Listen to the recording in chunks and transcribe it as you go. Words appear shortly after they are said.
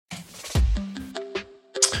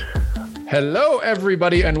Hello,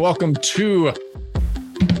 everybody, and welcome to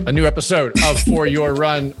a new episode of For Your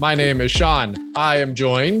Run. My name is Sean. I am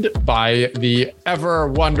joined by the ever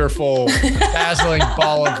wonderful, dazzling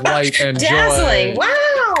ball of light and dazzling. Joy.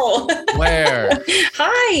 Wow. Blair.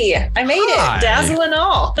 Hi. I made it. Dazzle and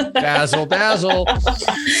all. Dazzle, dazzle.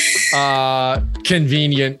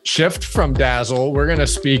 Convenient shift from dazzle. We're going to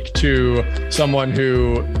speak to someone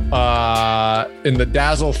who, in the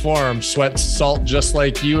dazzle form, sweats salt just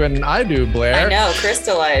like you and I do, Blair. I know,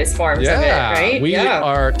 crystallized forms of it, right? We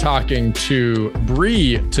are talking to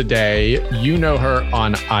Bree today. You know her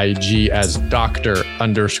on IG as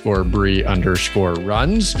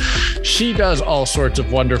Dr_Bree_runs. She does all sorts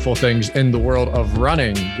of wonderful things in the world of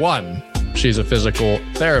running. 1, she's a physical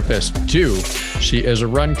therapist. 2, she is a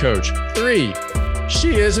run coach. 3,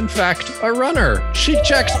 she is in fact a runner. She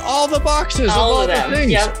checks all the boxes of all the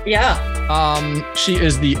things. Yep. Yeah. She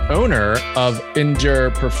is the owner of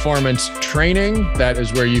Endure Performance Training. That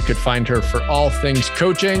is where you could find her for all things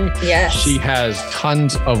coaching. Yes. She has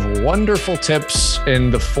tons of wonderful tips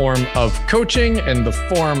in the form of coaching, in the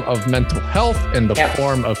form of mental health, in the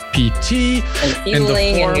form of PT, and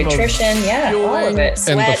fueling and nutrition. All of it.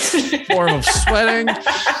 Sweat. In the form of sweating.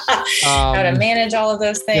 How to manage all of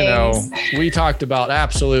those things. You know, we talked about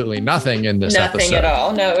absolutely nothing in this episode. Nothing at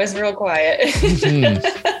all. No, it was real quiet.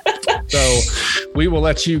 Mm-hmm. So we will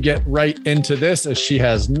let you get right into this as she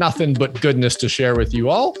has nothing but goodness to share with you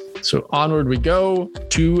all. So onward we go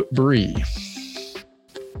to Bree.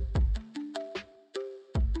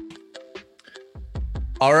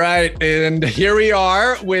 All right. And here we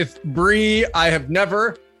are with Bree. I have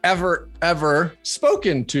never, ever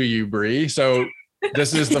spoken to you, Bree. So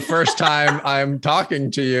this is the first time I'm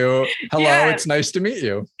talking to you. Hello, yeah. It's nice to meet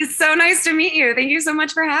you. It's so nice to meet you. Thank you so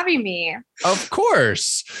much for having me. Of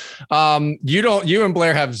course. You and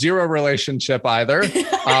Blair have zero relationship either.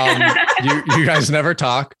 You guys never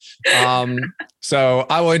talk. So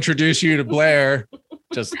I will introduce you to Blair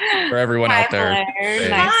just for everyone out there. Nice.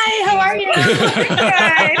 Hi, how are you?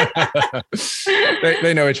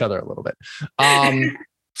 They know each other a little bit.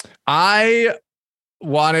 I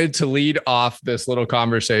wanted to lead off this little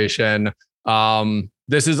conversation.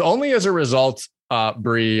 This is only as a result,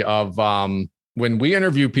 Bree, of when we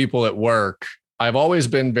interview people at work. I've always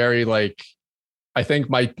been very I think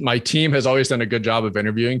my team has always done a good job of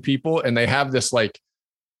interviewing people, and they have this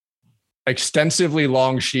extensively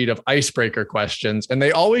long sheet of icebreaker questions, and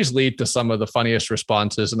they always lead to some of the funniest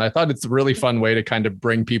responses. And I thought it's a really fun way to kind of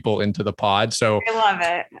bring people into the pod. So I love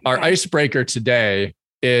it. Our icebreaker today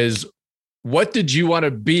is, what did you want to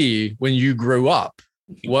be when you grew up?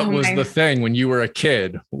 What was the thing when you were a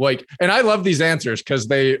kid? And I love these answers because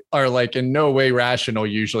they are in no way rational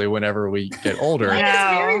usually whenever we get older. Mine is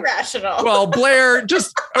very rational. Well, Blair,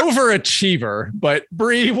 just overachiever. But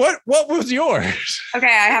Bree, what was yours? Okay,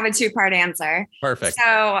 I have a 2-part answer. Perfect.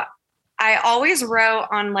 So I always wrote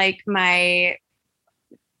on my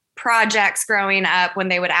projects growing up when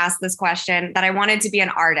they would ask this question that I wanted to be an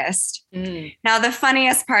artist. Now, the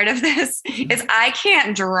funniest part of this is I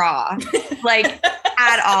can't draw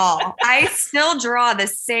at all. I still draw the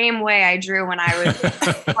same way I drew when I was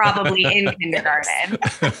probably in kindergarten.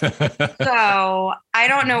 So I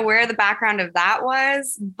don't know where the background of that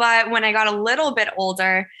was, but when I got a little bit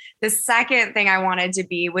older, the second thing I wanted to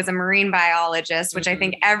be was a marine biologist, which I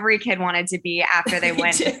think every kid wanted to be after they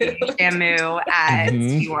went to Shamu at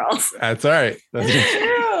SeaWorld. That's all right. That's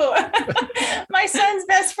true. My son's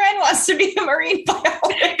best friend wants to be a marine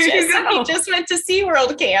biologist. And he just went to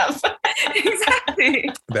SeaWorld camp.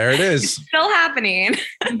 Exactly. There it is. Still happening.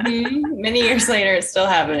 Many years later, it's still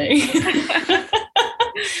happening.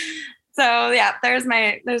 So yeah, there's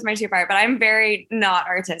my 2-part, but I'm very not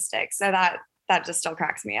artistic. So that just still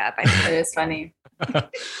cracks me up. I think it is funny.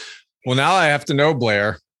 Well, now I have to know,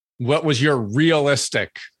 Blair, what was your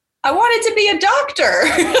realistic? I wanted to be a doctor.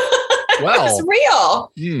 Well, it was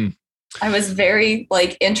real. I was very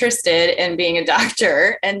interested in being a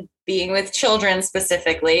doctor and being with children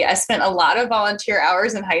specifically. I spent a lot of volunteer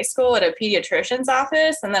hours in high school at a pediatrician's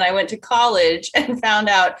office. And then I went to college and found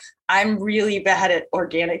out I'm really bad at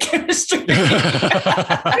organic chemistry. Who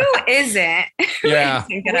isn't? Yeah.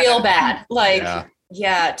 Real bad.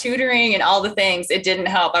 Yeah, tutoring and all the things. It didn't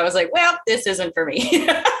help. I was like, well, this isn't for me.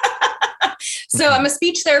 So I'm a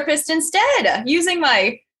speech therapist instead, using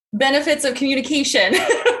my benefits of communication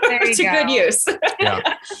to good use.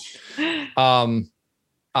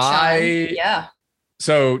 Yeah.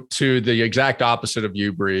 So to the exact opposite of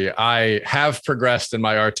you, Bree, I have progressed in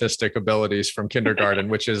my artistic abilities from kindergarten,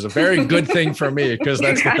 which is a very good thing for me because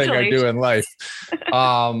that's the thing I do in life.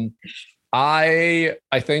 I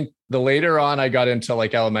think the later on I got into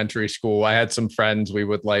like elementary school, I had some friends, we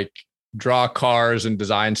would like draw cars and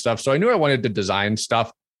design stuff. So I knew I wanted to design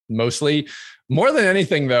stuff mostly. More than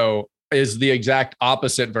anything, though, is the exact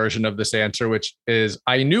opposite version of this answer, which is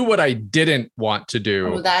I knew what I didn't want to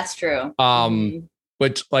do. Oh, that's true.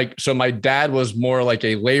 Which like, so my dad was more like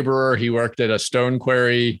a laborer. He worked at a stone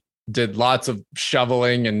quarry, did lots of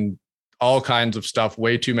shoveling and all kinds of stuff,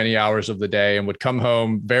 way too many hours of the day, and would come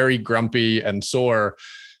home very grumpy and sore.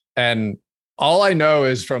 And all I know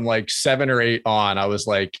is from like 7 or 8 on, I was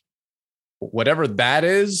like, whatever that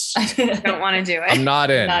is, I don't want to do it. I'm not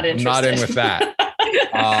in. I'm not in with that.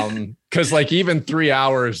 Because like even 3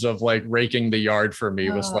 hours of like raking the yard for me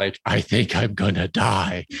was like, I think I'm gonna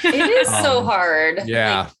die. It is so hard.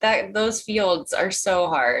 Yeah. Like those fields are so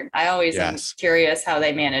hard. I always am curious how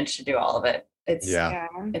they manage to do all of it. It's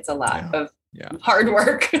a lot of hard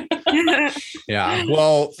work. Yeah.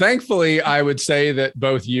 Well, thankfully, I would say that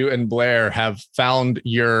both you and Blair have found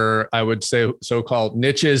your, I would say, so-called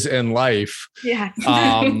niches in life. Yeah.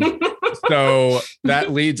 So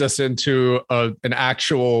that leads us into an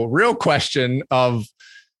actual real question of,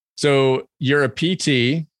 so you're a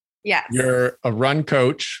PT. Yes. You're a run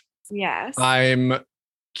coach. Yes. I'm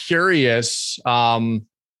curious,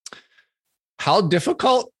 how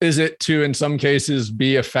difficult is it to, in some cases,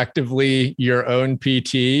 be effectively your own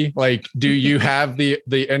PT? Like, do you have the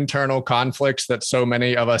internal conflicts that so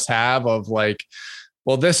many of us have of like,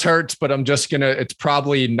 well, this hurts, but it's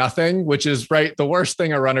probably nothing, which is right. The worst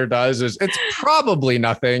thing a runner does is it's probably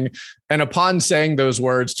nothing. And upon saying those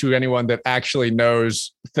words to anyone that actually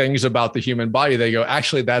knows things about the human body, they go,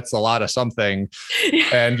 actually, that's a lot of something.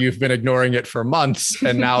 And you've been ignoring it for months.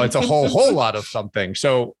 And now it's a whole lot of something.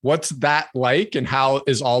 So what's that like? And how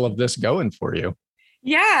is all of this going for you?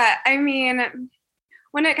 Yeah. I mean,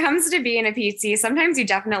 when it comes to being a PT, sometimes you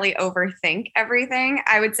definitely overthink everything.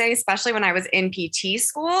 I would say, especially when I was in PT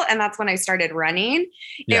school, and that's when I started running,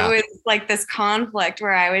 it was like this conflict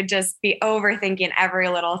where I would just be overthinking every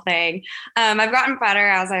little thing. I've gotten better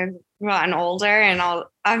as I've gotten older and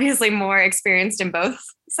obviously more experienced in both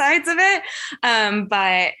sides of it.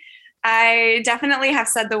 But I definitely have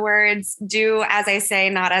said the words, do as I say,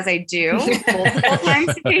 not as I do, multiple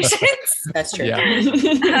times to patients. That's true.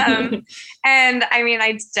 Yeah. And I mean,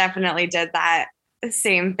 I definitely did that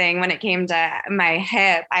same thing when it came to my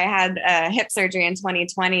hip. I had a hip surgery in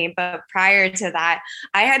 2020, but prior to that,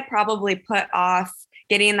 I had probably put off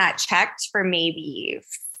getting that checked for maybe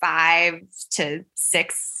 5 to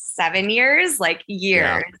 6, 7 years, like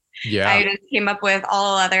years. Yeah. I just came up with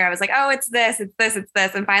all other, I was like, oh, it's this, it's this, it's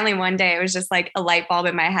this. And finally one day it was just like a light bulb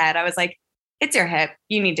in my head. I was like, it's your hip.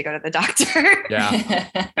 You need to go to the doctor. Yeah.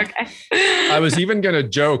 Okay. I was even going to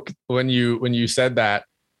joke when you said that.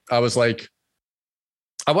 I was like,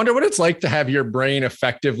 I wonder what it's like to have your brain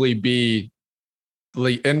effectively be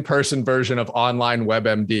the in-person version of online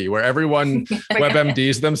WebMD, where everyone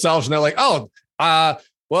WebMDs themselves and they're like, oh,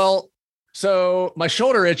 well, so my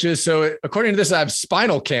shoulder itches. So according to this, I have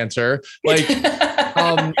spinal cancer. Like,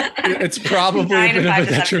 it's probably a bit of a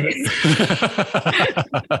detriment.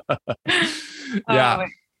 Yeah.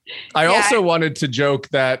 I also wanted to joke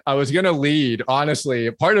that I was going to lead.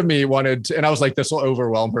 Honestly, part of me wanted to, and I was like, this will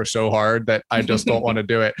overwhelm her so hard that I just don't want to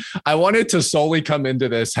do it. I wanted to solely come into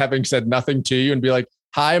this having said nothing to you and be like,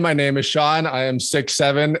 hi, my name is Sean. I am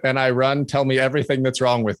 6'7" and I run. Tell me everything that's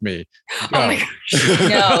wrong with me. Go. Oh my gosh.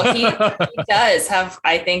 No, he does have,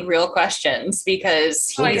 I think, real questions because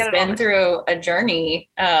he's been through a journey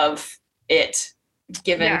of it,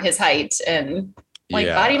 given his height and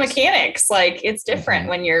body mechanics. Like it's different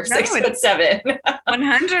when you're 6'7".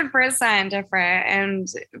 100% different. And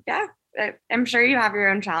I'm sure you have your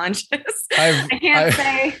own challenges. I can't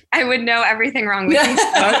say I would know everything wrong with you.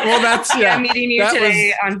 Well, that's I'm meeting you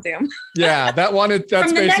today on Zoom. Yeah, that's from the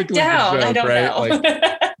basically neck down, the joke, I don't right?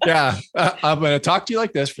 know. Like, I'm going to talk to you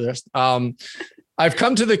like this for this. I've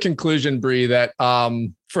come to the conclusion, Bree, that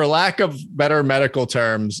for lack of better medical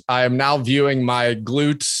terms, I am now viewing my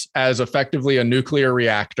glutes as effectively a nuclear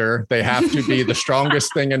reactor. They have to be the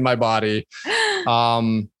strongest thing in my body.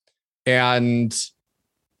 And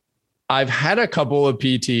I've had a couple of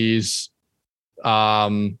PTs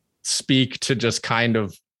speak to just kind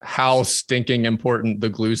of how stinking important the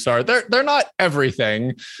glutes are. They're not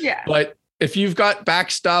everything, but if you've got back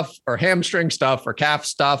stuff or hamstring stuff or calf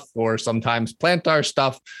stuff or sometimes plantar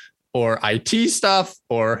stuff or IT stuff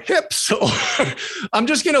or hips, or I'm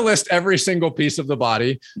just going to list every single piece of the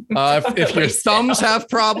body. If your thumbs have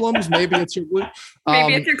problems, maybe it's your glute.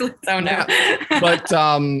 Maybe it's your glutes. Oh no. But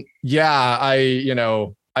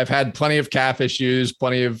I've had plenty of calf issues,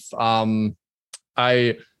 plenty of,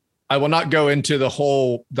 I I will not go into the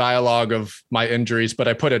whole dialogue of my injuries, but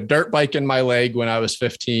I put a dirt bike in my leg when I was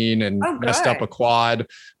 15 and messed up a quad.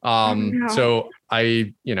 So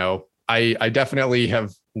I definitely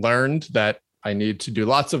have learned that I need to do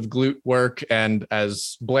lots of glute work. And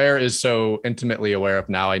as Blair is so intimately aware of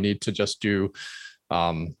now, I need to just do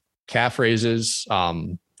calf raises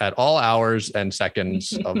at all hours and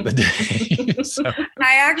seconds of the day. So.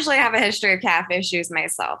 I actually have a history of calf issues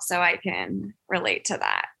myself, so I can relate to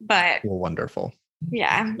that. But well, wonderful.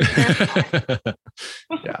 Yeah.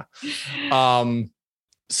 Yeah.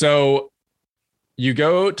 So you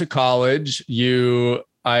go to college.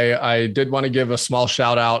 I did want to give a small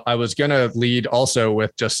shout out. I was going to lead also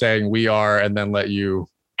with just saying we are, and then let you.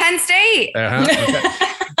 Penn State.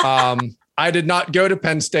 Okay. I did not go to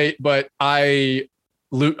Penn State, but I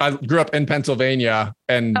grew up in Pennsylvania,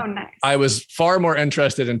 and nice. I was far more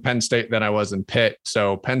interested in Penn State than I was in Pitt.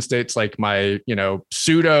 So Penn State's like my,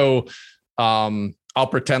 pseudo, I'll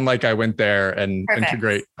pretend like I went there and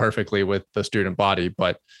integrate perfectly with the student body.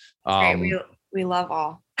 But we love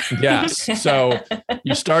all. Yes. So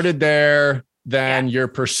you started there, then your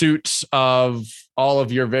pursuits of all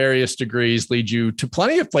of your various degrees lead you to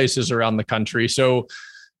plenty of places around the country. So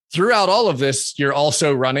throughout all of this, you're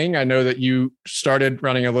also running. I know that you started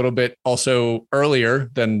running a little bit also earlier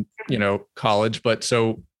than, college, but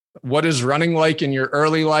so what is running like in your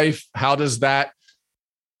early life? How does that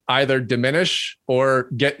either diminish or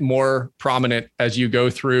get more prominent as you go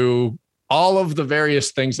through all of the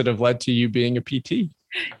various things that have led to you being a PT?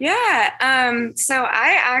 Yeah. So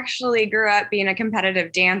I actually grew up being a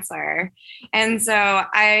competitive dancer. And so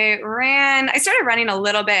I started running a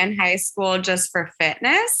little bit in high school just for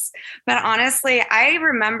fitness. But honestly, I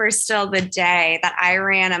remember still the day that I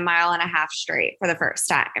ran 1.5 miles straight for the first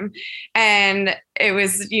time. And it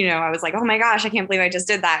was, I was like, oh my gosh, I can't believe I just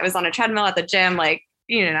did that. It was on a treadmill at the gym. I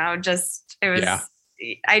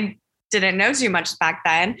didn't know too much back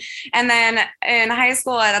then. And then in high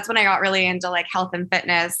school, that's when I got really into like health and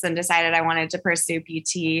fitness and decided I wanted to pursue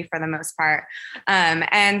PT for the most part.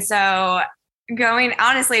 And so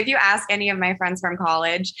honestly, if you ask any of my friends from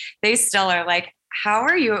college, they still are like, how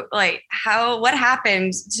are you what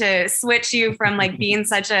happened to switch you from like being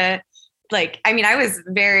such a, I was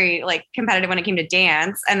very like competitive when it came to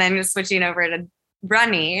dance, and then just switching over to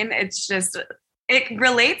running. It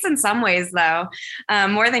relates in some ways though,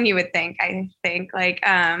 more than you would think, I think.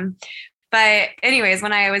 But anyways,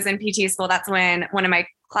 when I was in PT school, that's when one of my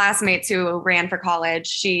classmates who ran for college,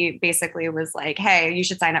 she basically was like, hey, you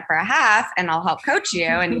should sign up for a half and I'll help coach you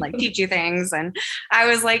and like teach you things. And I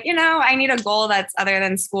was like, I need a goal that's other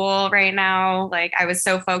than school right now. Like I was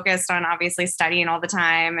so focused on obviously studying all the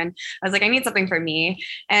time. And I was like, I need something for me.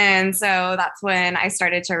 And so that's when I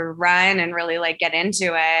started to run and really like get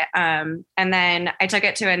into it. And then I took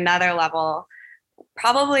it to another level,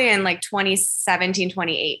 probably in like 2017,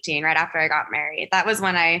 2018, right after I got married. That was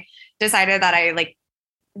when I decided that I like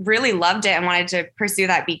really loved it and wanted to pursue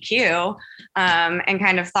that BQ, and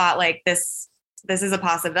kind of thought like this is a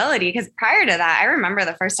possibility. Because prior to that, I remember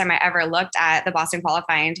the first time I ever looked at the Boston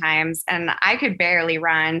qualifying times and I could barely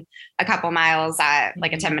run a couple miles at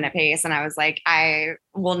like a 10-minute pace. And I was like, I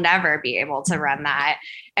will never be able to run that.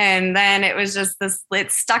 And then it was just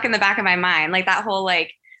it's stuck in the back of my mind. Like that whole,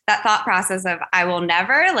 like that thought process of I will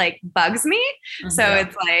never like bugs me. Mm-hmm. So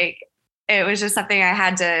it's like, it was just something I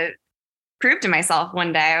had to prove to myself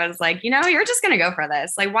one day. I was like, you're just going to go for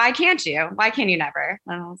this. Like, why can't you? Why can you never?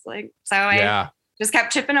 And I was like, so I just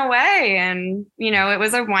kept chipping away, and, it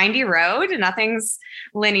was a windy road and nothing's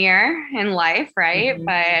linear in life. Right. Mm-hmm.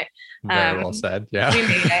 But very well said. Yeah. We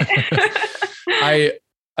made it.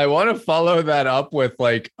 I want to follow that up with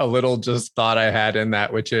like a little just thought I had in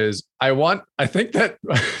that, which is I think that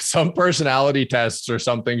some personality tests or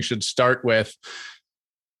something should start with,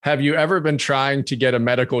 have you ever been trying to get a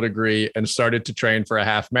medical degree and started to train for a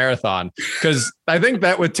half marathon? Because I think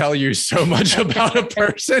that would tell you so much about a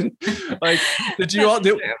person. Like, did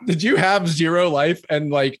you have zero life and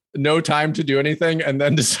like no time to do anything and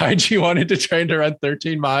then decide you wanted to train to run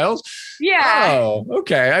 13 miles? Yeah. Oh,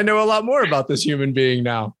 okay. I know a lot more about this human being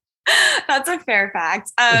now. That's a fair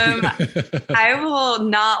fact. I will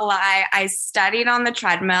not lie. I studied on the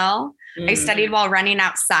treadmill. I studied while running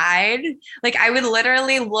outside. Like I would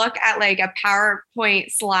literally look at like a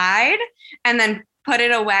PowerPoint slide and then put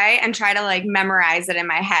it away and try to like memorize it in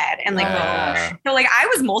my head. And like, so like I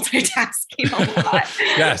was multitasking a lot.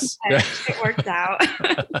 Yes. It worked out.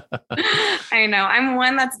 I know. I'm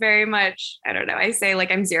one that's very much, I don't know. I say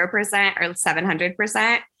like I'm 0% or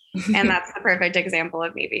 700%. And that's the perfect example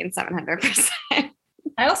of me being 700%.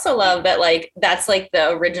 I also love that, like, that's like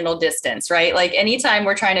the original distance, right? Like anytime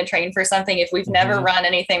we're trying to train for something, if we've never run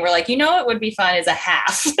anything, we're like, you know, it would be fun is a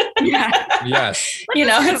half. Yeah. Yes. You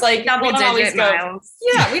know, it's like double digit miles.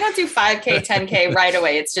 Yeah, we don't do 5K, 10K right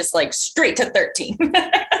away. It's just like straight to 13.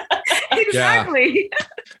 Exactly.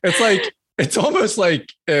 It's like, it's almost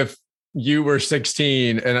like if you were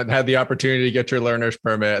 16 and had the opportunity to get your learner's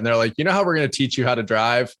permit and they're like, you know how we're going to teach you how to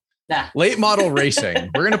drive? Nah. Late model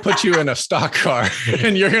racing. We're going to put you in a stock car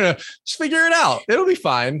and you're going to just figure it out. It'll be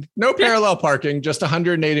fine. No parallel parking, just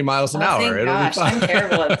 180 miles an hour. Thank gosh, I'm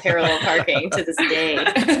terrible at parallel parking to this day.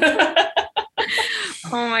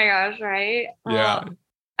 Oh my gosh, right? Yeah.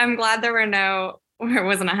 I'm glad there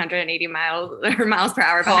wasn't 180 miles per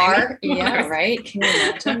hour car. Yeah, right. Can you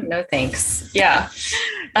imagine? No thanks. Yeah.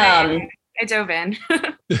 I dove in.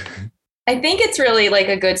 I think it's really like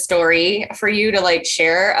a good story for you to like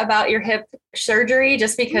share about your hip surgery,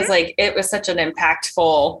 just because like it was such an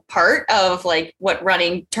impactful part of like what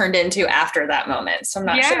running turned into after that moment. So I'm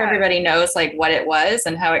not sure everybody knows like what it was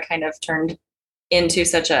and how it kind of turned into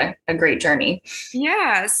such a great journey.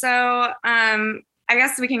 Yeah. So I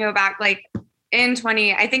guess we can go back like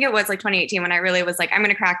I think it was like 2018 when I really was like, I'm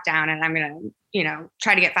going to crack down and I'm going to, you know,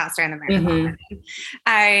 try to get faster in the marathon.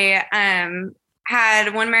 I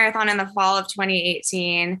had one marathon in the fall of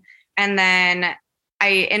 2018. And then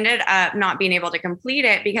I ended up not being able to complete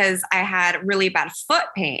it because I had really bad foot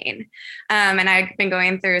pain. And I'd been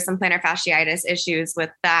going through some plantar fasciitis issues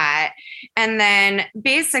with that. And then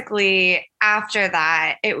basically after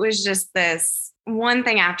that, it was just this one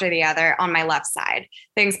thing after the other on my left side,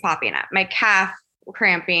 things popping up, my calf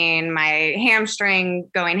cramping, my hamstring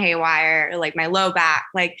going haywire, like my low back,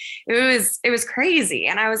 like it was crazy.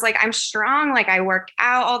 And I was like, I'm strong. Like I work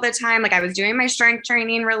out all the time. Like I was doing my strength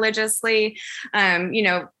training religiously. You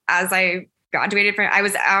know, as I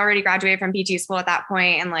was already graduated from PT school at that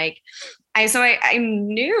point. And like, I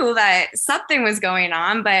knew that something was going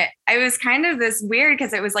on, but I was kind of this weird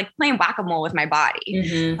because it was like playing whack-a-mole with my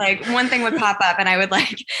body. Like one thing would pop up and I would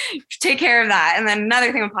like take care of that. And then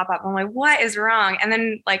another thing would pop up. I'm like, what is wrong? And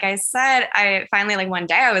then, like I said, I finally, like one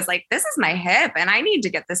day I was like, this is my hip and I need to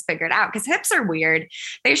get this figured out because hips are weird.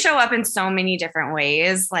 They show up in so many different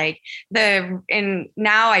ways. Like now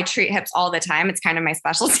I treat hips all the time. It's kind of my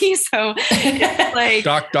specialty. So it's like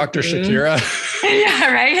Dr. Shakira.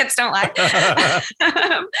 Yeah, right. Hips don't lie.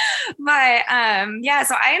 But yeah,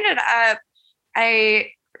 so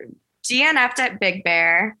I DNF'd at Big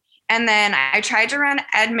Bear. And then I tried to run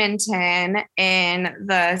Edmonton in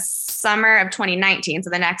the summer of 2019, so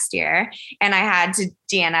the next year. And I had to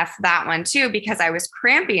DNF that one too because I was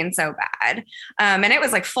cramping so bad. And it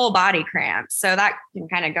was like full body cramps. So that can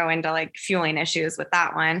kind of go into like fueling issues with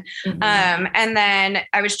that one. And then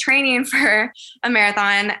I was training for a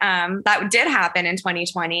marathon that did happen in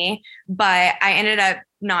 2020, but I ended up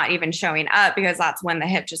not even showing up because that's when the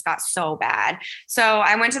hip just got so bad. So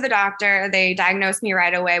I went to the doctor. They diagnosed me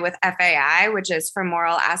right away with FAI, which is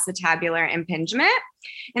femoral acetabular impingement.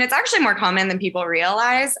 And it's actually more common than people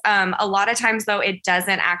realize. A lot of times though, it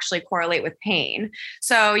doesn't actually correlate with pain.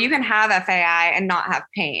 So you can have FAI and not have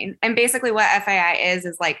pain. And basically what FAI is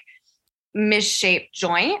like misshaped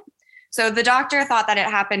joint. So the doctor thought that it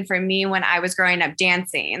happened for me when I was growing up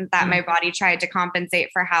dancing, that my body tried to compensate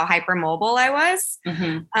for how hypermobile I was.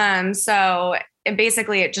 So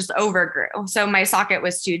it just overgrew. So my socket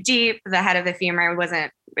was too deep. The head of the femur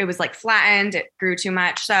it was like flattened. It grew too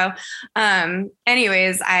much. So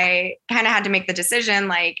anyways, I kind of had to make the decision,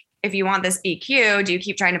 like, if you want this BQ, do you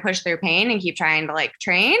keep trying to push through pain and keep trying to like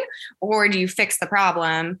train, or do you fix the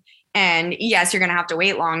problem? And yes, you're going to have to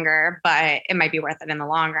wait longer, but it might be worth it in the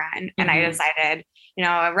long run. And I decided, you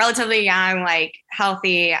know, relatively young, like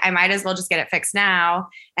healthy, I might as well just get it fixed now.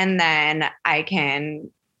 And then I can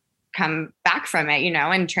come back from it, you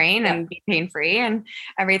know, and train and be pain-free and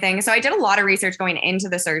everything. So I did a lot of research going into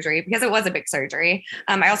the surgery because it was a big surgery.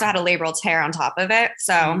 I also had a labral tear on top of it.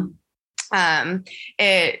 So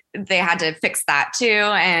they had to fix that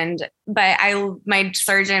too. But my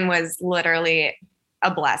surgeon was literally a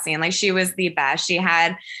blessing. Like she was the best. She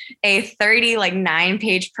had a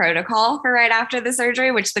 9-page protocol for right after the surgery,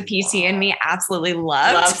 which the PT in me absolutely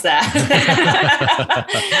loved. Loves that.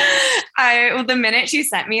 The minute she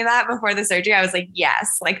sent me that before the surgery, I was like,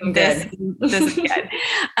 yes, like this is good.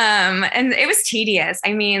 And it was tedious.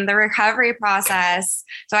 I mean, the recovery process.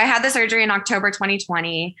 So I had the surgery in October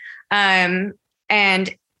 2020. And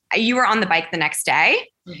you were on the bike the next day.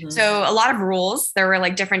 So a lot of rules. There were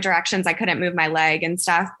like different directions I couldn't move my leg and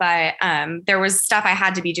stuff, but there was stuff I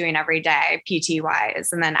had to be doing every day, PT wise.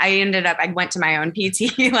 And then I went to my own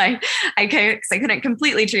PT, like I couldn't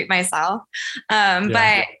completely treat myself.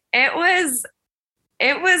 But it was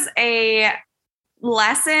a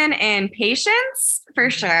lesson in patience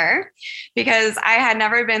for sure, because I had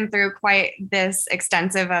never been through quite this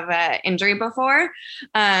extensive of an injury before.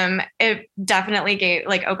 It definitely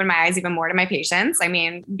opened my eyes even more to my patience. I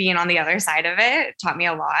mean, being on the other side of it taught me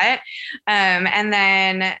a lot. And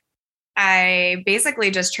then I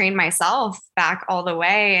basically just trained myself back all the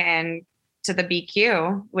way and to the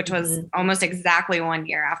BQ, which was almost exactly 1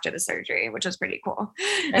 year after the surgery, which was pretty cool.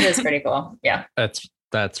 That is pretty cool. Yeah.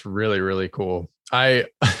 That's really, really cool.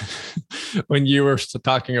 When you were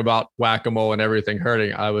talking about whack-a-mole and everything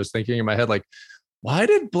hurting, I was thinking in my head, like, why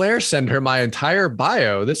did Blair send her my entire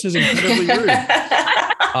bio? This is incredibly rude.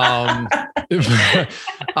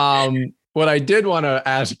 What I did want to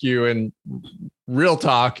ask you in real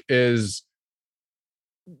talk is,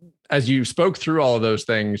 as you spoke through all of those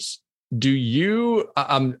things,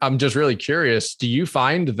 I'm just really curious, do you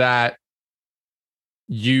find that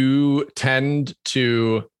you tend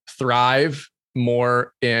to thrive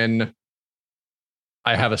more in,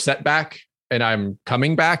 I have a setback and I'm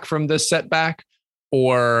coming back from this setback,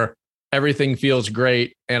 or everything feels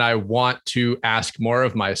great and I want to ask more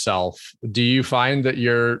of myself? Do you find that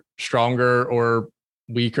you're stronger or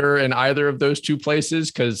weaker in either of those two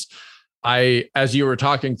places? Because as you were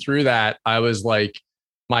talking through that, I was like,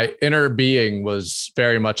 my inner being was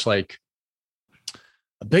very much like,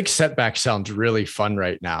 a big setback sounds really fun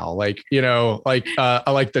right now. Like, like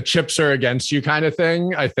the chips are against you kind of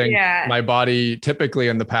thing. I think my body typically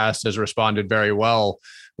in the past has responded very well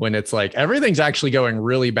when it's like, everything's actually going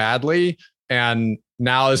really badly. And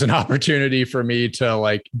now is an opportunity for me to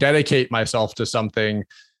like dedicate myself to something.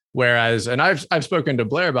 Whereas, and I've spoken to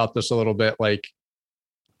Blair about this a little bit. Like,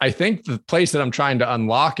 I think the place that I'm trying to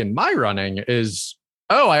unlock in my running is,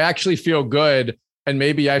 I actually feel good, and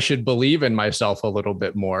maybe I should believe in myself a little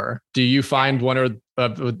bit more. Do you find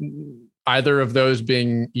either of those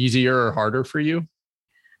being easier or harder for you?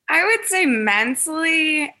 I would say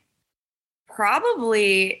mentally,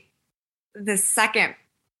 probably the second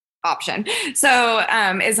option. So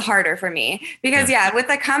is harder for me because with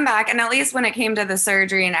the comeback, and at least when it came to the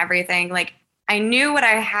surgery and everything, like I knew what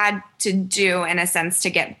I had to do in a sense to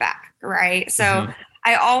get back. Right. So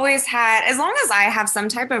I always had, as long as I have some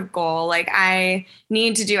type of goal, like I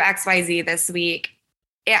need to do XYZ this week.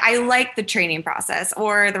 I like the training process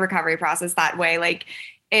or the recovery process that way. Like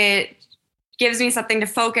it gives me something to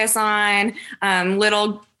focus on,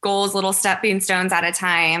 little goals, little stepping stones at a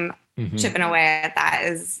time, chipping away at that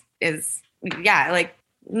is like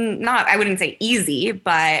not, I wouldn't say easy,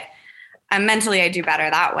 but mentally I do better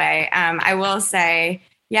that way. I will say,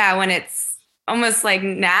 when it's almost like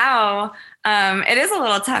now, it is a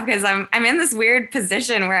little tough because I'm in this weird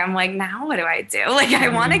position where I'm like, now what do I do? Like I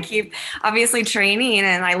want to keep obviously training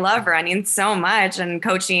and I love running so much and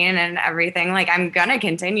coaching and everything. Like I'm going to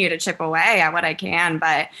continue to chip away at what I can,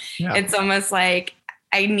 but it's almost like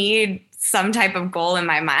I need some type of goal in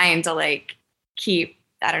my mind to like keep,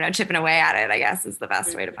 I don't know, chipping away at it, I guess is the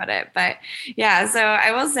best way to put it. But so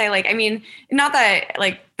I will say like, I mean, not that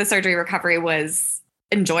like the surgery recovery was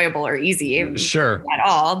enjoyable or easy at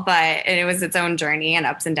all, but it was its own journey and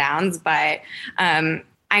ups and downs, but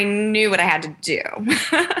I knew what I had to do.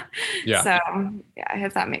 So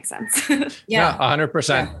if that makes sense.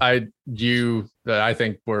 100%. I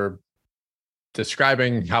think we're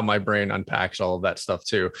describing how my brain unpacks all of that stuff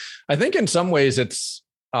too. I think in some ways it's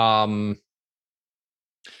coming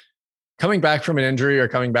back from an injury or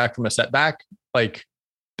coming back from a setback, like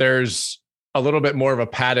there's a little bit more of a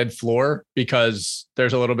padded floor because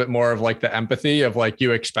there's a little bit more of like the empathy of like,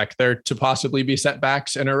 you expect there to possibly be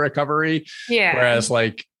setbacks in a recovery. Whereas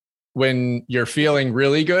like when you're feeling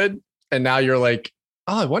really good and now you're like,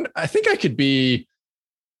 I think I could be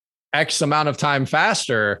X amount of time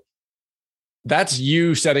faster. That's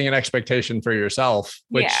you setting an expectation for yourself,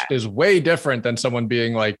 which is way different than someone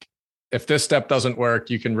being like, if this step doesn't work,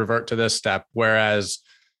 you can revert to this step. Whereas,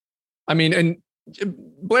 I mean, and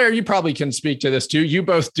Blair, you probably can speak to this too. You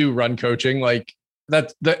both do run coaching. Like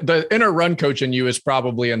that, the inner run coach in you is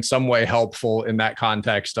probably in some way helpful in that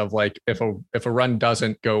context of like, if a run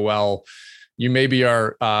doesn't go well, you maybe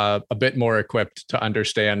are a bit more equipped to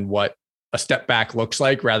understand what a step back looks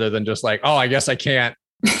like rather than just like, I guess I can't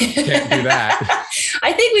do that.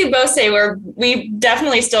 I think we both say we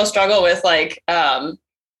definitely still struggle with like,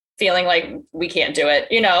 feeling like we can't do it,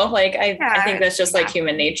 like I think that's just like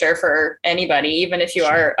human nature for anybody, even if you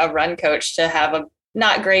are a run coach, to have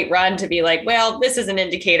not great run to be like, well, this is an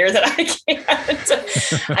indicator that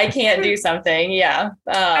I can't do something. Yeah.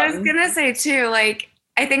 I was going to say too, like,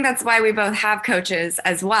 I think that's why we both have coaches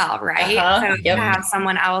as well, right? So to have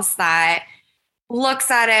someone else that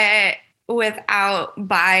looks at it without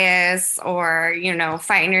bias or, you know,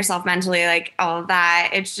 fighting yourself mentally, like all of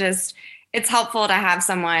that. It's helpful to have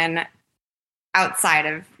someone outside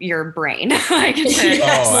of your brain, like to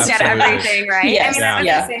get everything right. Yes. I mean,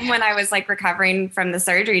 that was the same when I was like recovering from the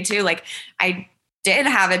surgery too. Like I did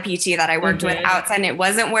have a PT that I worked with outside, and it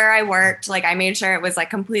wasn't where I worked. Like I made sure it was like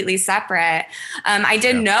completely separate. I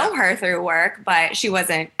did know her through work, but she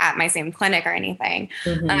wasn't at my same clinic or anything.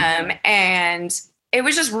 And it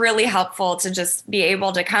was just really helpful to just be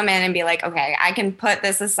able to come in and be like, okay, I can put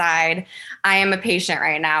this aside. I am a patient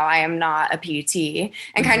right now. I am not a PT.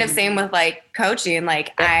 And kind of same with like coaching.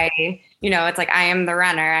 Like it's like, I am the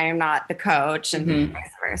runner. I am not the coach, and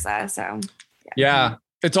vice versa. So yeah,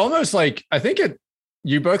 it's almost like, I think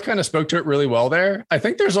you both kind of spoke to it really well there. I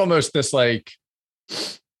think there's almost this, like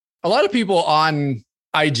a lot of people on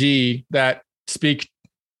IG that speak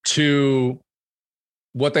to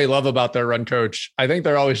what they love about their run coach. I think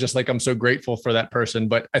they're always just like, I'm so grateful for that person.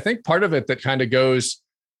 But I think part of it that kind of goes,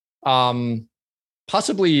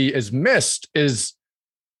 possibly is missed, is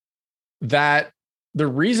that the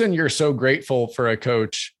reason you're so grateful for a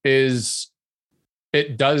coach is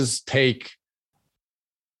it does take,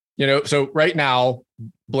 so right now,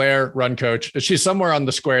 Blair, run coach, she's somewhere on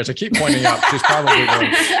the squares. I keep pointing up. She's probably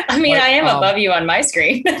going. I mean, I am above you on my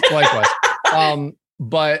screen. Likewise.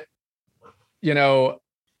 But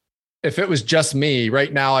if it was just me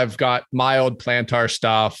right now, I've got mild plantar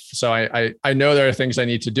stuff. So I know there are things I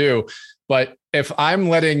need to do, but if I'm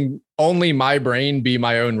letting only my brain be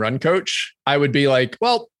my own run coach, I would be like,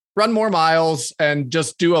 well, run more miles and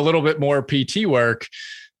just do a little bit more PT work,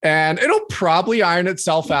 and it'll probably iron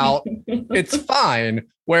itself out. It's fine.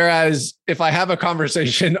 Whereas if I have a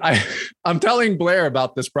conversation, I'm telling Blair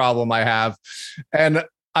about this problem I have, and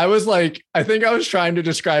I was like, I think I was trying to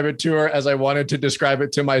describe it to her as I wanted to describe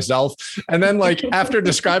it to myself. And then like after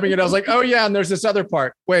describing it, I was like, oh yeah, and there's this other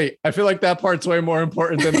part. Wait, I feel like that part's way more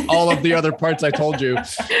important than all of the other parts I told you.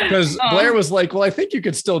 Because Blair was like, well, I think you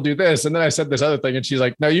could still do this. And then I said this other thing, and she's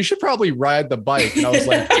like, no, you should probably ride the bike. And I was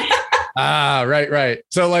like, right.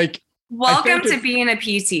 So like, welcome to being a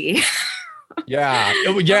PT. Yeah,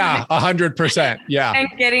 100%. Yeah. And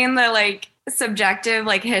getting the like subjective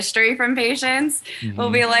like history from patients. Will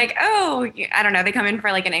be like, oh, I don't know, they come in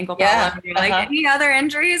for like an ankle problem, and you're like, any other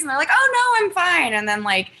injuries? And they're like, oh no, I'm fine. And then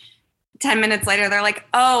like 10 minutes later they're like,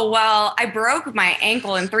 oh well, I broke my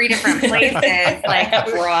ankle in 3 different places like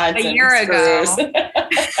a year ago.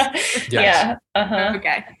 Yeah.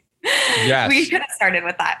 Okay. Yes. We could have started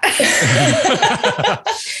with that.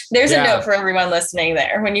 There's a note for everyone listening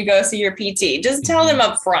there. When you go see your PT, just tell them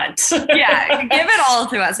up front. Yeah, give it all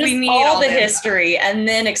to us. We need all the history, and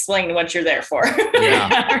then explain what you're there for.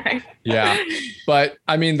 Yeah. Yeah. But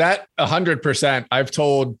I mean, that 100%, I've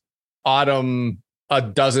told Autumn a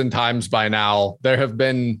dozen times by now. There have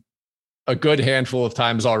been a good handful of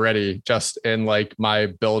times already, just in like my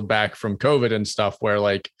build back from COVID and stuff, where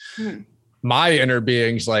like my inner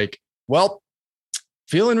being's like, well,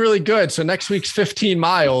 feeling really good. So next week's 15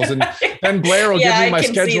 miles. And then Blair will give me my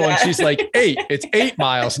schedule, and she's like, 8, it's 8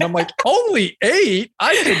 miles. And I'm like, only 8?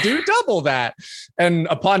 I could do double that. And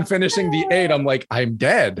upon finishing the 8, I'm like, I'm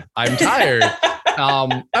dead. I'm tired.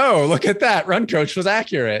 Oh, look at that. Run coach was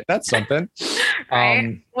accurate. That's something.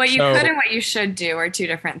 Right. What you could and what you should do are 2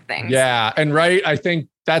 different things. Yeah. And I think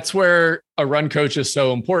that's where a run coach is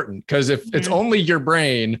so important, because if it's only your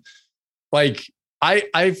brain, like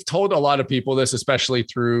I've told a lot of people this, especially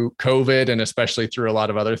through COVID and especially through a lot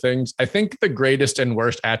of other things. I think the greatest and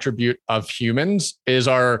worst attribute of humans is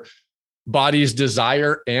our body's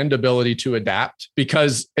desire and ability to adapt,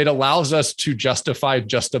 because it allows us to justify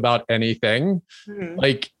just about anything.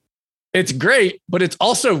 Like, it's great, but it's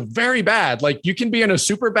also very bad. Like, you can be in a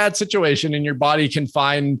super bad situation and your body can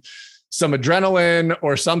find some adrenaline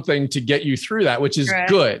or something to get you through that, which is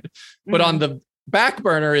good. But on the back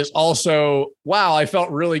burner is also, wow, I felt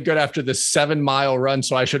really good after this 7-mile run,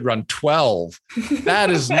 so I should run 12. That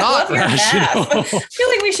is not rational. I feel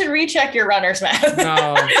like we should recheck your runner's math.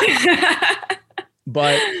 No.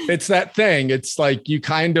 But it's that thing. It's like you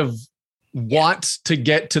kind of want to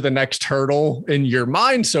get to the next hurdle in your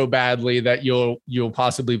mind so badly that you'll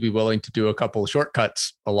possibly be willing to do a couple of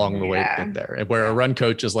shortcuts along the way to get there. And where a run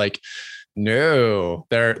coach is like, no,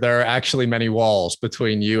 there are actually many walls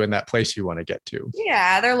between you and that place you want to get to.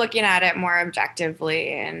 Yeah, they're looking at it more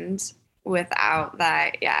objectively and without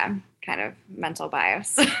that, kind of mental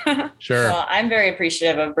bias. Sure. Well, I'm very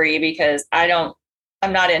appreciative of Bree because I'm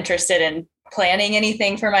not interested in planning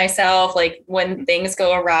anything for myself. Like when things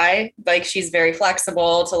go awry, like she's very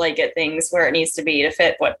flexible to like get things where it needs to be to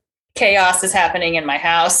fit what chaos is happening in my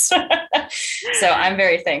house. So I'm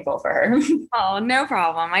very thankful for her. Oh, no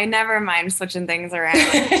problem. I never mind switching things around.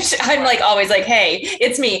 I'm like always like, hey,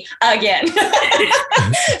 it's me again.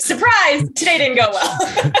 Surprise! Today didn't go well.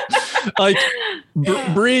 Like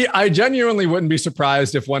Bree, I genuinely wouldn't be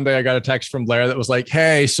surprised if one day I got a text from Blair that was like,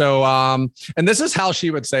 hey, so and this is how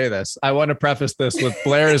she would say this. I want to preface this with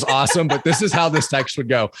Blair is awesome, but this is how this text would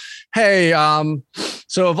go. Hey,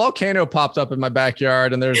 so a volcano popped up in my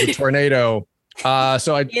backyard and there's a tornado.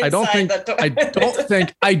 So I don't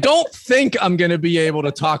think I'm going to be able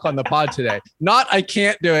to talk on the pod today. Not, I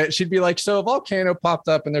can't do it. She'd be like, so a volcano popped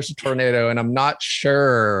up and there's a tornado and I'm not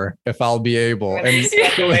sure if I'll be able. And way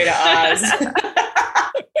to Oz.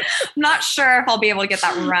 I'm not sure if I'll be able to get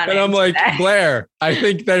that run. And I'm like, today. Blair, I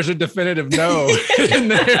think there's a definitive no in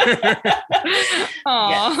there.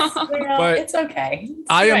 Yes. Well, but it's okay.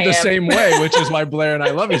 I am the same way, which is why Blair and I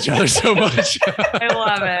love each other so much. I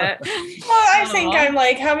love it. Well, I think I'm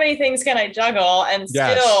like, how many things can I juggle and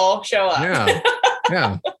still show up?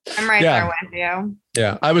 Yeah. I'm right there with you.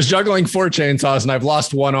 Yeah. I was juggling 4 chainsaws and I've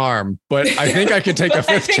lost 1 arm, but I think I could take a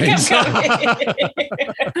 5th chainsaw.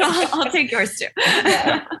 I'll take yours too.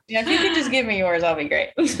 Yeah. If you could just give me yours, I'll be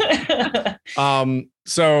great.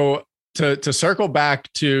 So to circle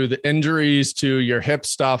back to the injuries, to your hip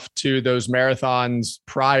stuff, to those marathons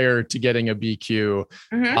prior to getting a BQ.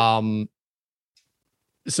 Mm-hmm.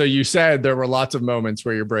 So you said there were lots of moments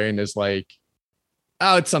where your brain is like,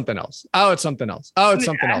 oh, it's something else. Oh, it's something else. Oh, it's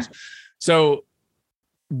something else. So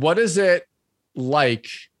what is it like?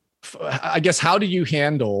 I guess, how do you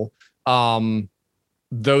handle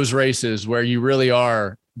those races where you really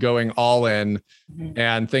are going all in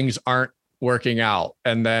and things aren't working out?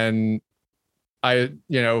 And then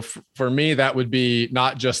for me, that would be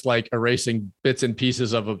not just like erasing bits and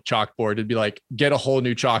pieces of a chalkboard. It'd be like, get a whole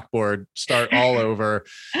new chalkboard, start all over.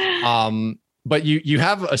 But you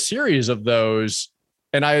have a series of those.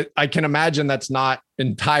 And I can imagine that's not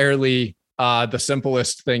entirely the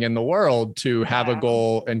simplest thing in the world to have a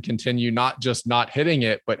goal and continue not just not hitting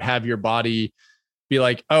it, but have your body be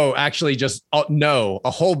like, oh, actually just no,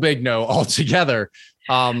 a whole big no altogether.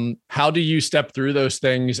 How do you step through those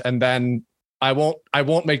things? And then I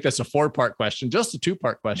won't make this a 4-part question, just a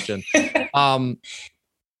 2-part question.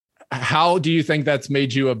 How do you think that's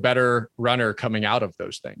made you a better runner coming out of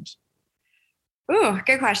those things? Ooh,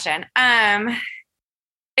 good question.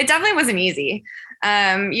 It definitely wasn't easy.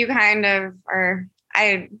 You kind of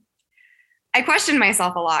I questioned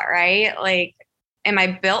myself a lot, right? Like, am I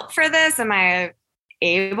built for this? Am I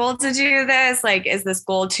able to do this? Like, is this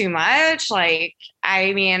goal too much? Like,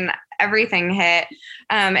 I mean, everything hit.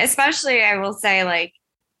 Especially, I will say, like,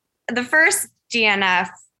 the first DNF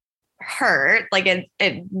hurt. Like,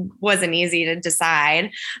 it wasn't easy to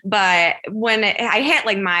decide. But when I hit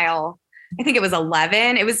like mile, I think it was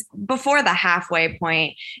 11. It was before the halfway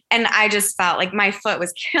point. And I just felt like my foot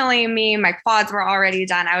was killing me. My quads were already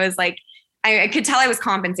done. I was like, I could tell I was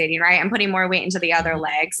compensating, right? I'm putting more weight into the other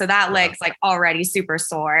leg. So that leg's like already super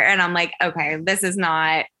sore. And I'm like, okay, this is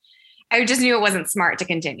not, I just knew it wasn't smart to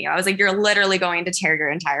continue. I was like, you're literally going to tear your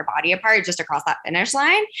entire body apart just across that finish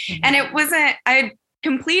line. Mm-hmm. And it wasn't, I had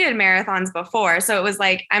completed marathons before. So it was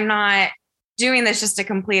like, I'm not doing this just to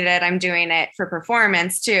complete it. I'm doing it for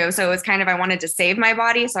performance too. So it was kind of, I wanted to save my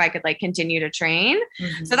body so I could like continue to train.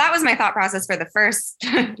 Mm-hmm. So that was my thought process for the first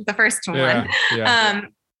one. Yeah.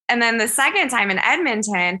 And then the second time in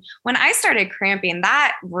Edmonton, when I started cramping,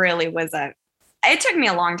 that really was it took me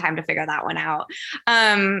a long time to figure that one out.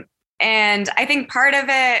 And I think part of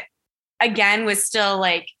it, again, was still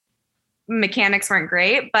like mechanics weren't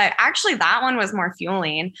great, but actually that one was more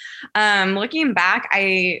fueling. Looking back,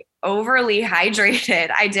 I overly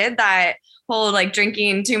hydrated. I did that whole like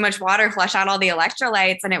drinking too much water, flush out all the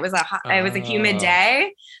electrolytes. And it was a humid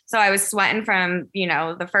day. So I was sweating from,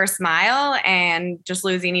 the first mile and just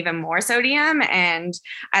losing even more sodium. And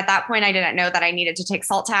at that point, I didn't know that I needed to take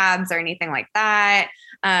salt tabs or anything like that.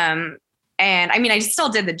 And I mean, I still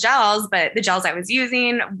did the gels, but the gels I was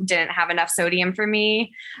using didn't have enough sodium for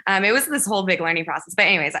me. It was this whole big learning process, but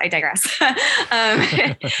anyways, I digress.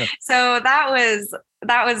 So that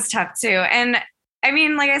was tough too. And I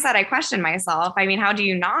mean, like I said, I questioned myself. I mean, how do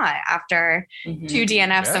you not after 2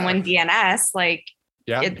 DNFs and 1 DNS? Like,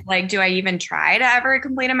 it's like, do I even try to ever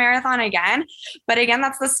complete a marathon again? But again,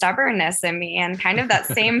 that's the stubbornness in me, and kind of that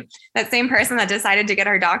same person that decided to get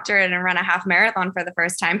her doctorate and run a half marathon for the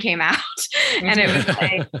first time came out, and it was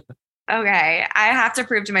like, okay, I have to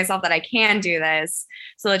prove to myself that I can do this.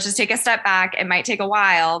 So let's just take a step back. It might take a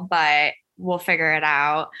while, but we'll figure it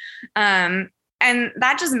out. And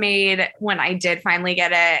that just made, when I did finally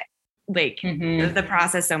get it, like the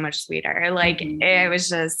process so much sweeter. Like it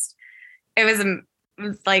was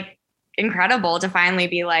like incredible to finally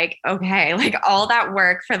be like, okay, like all that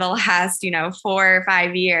work for the last, 4 or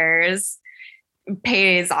 5 years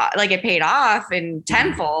pays off, like it paid off in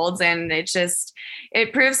tenfolds. And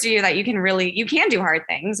it proves to you that you can do hard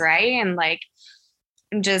things, right? And like,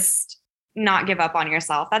 just not give up on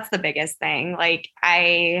yourself. That's the biggest thing. Like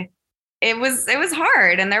it was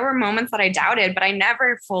hard. And there were moments that I doubted, but I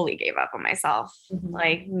never fully gave up on myself,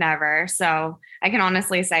 like never. So I can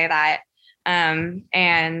honestly say that.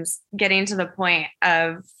 And getting to the point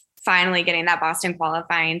of finally getting that Boston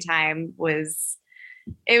qualifying time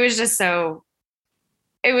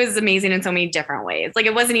it was amazing in so many different ways. Like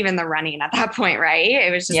it wasn't even the running at that point, right?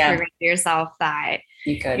 It was just proving to yourself that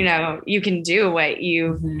you can do what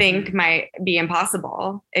you think might be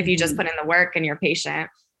impossible if you just put in the work and you're patient.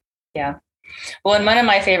 Yeah. Well, and one of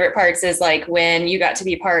my favorite parts is like when you got to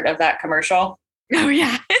be part of that commercial. Oh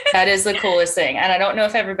yeah. That is the coolest thing. And I don't know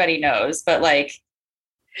if everybody knows, but like,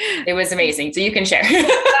 it was amazing. So you can share.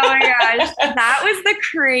 Oh my gosh. That was the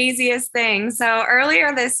craziest thing. So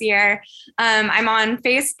earlier this year, I'm on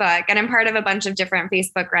Facebook and I'm part of a bunch of different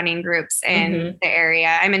Facebook running groups in the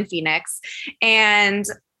area. I'm in Phoenix, and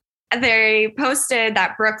they posted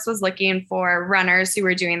that Brooks was looking for runners who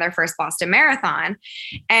were doing their first Boston Marathon.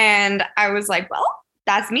 And I was like, well,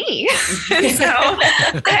 that's me. So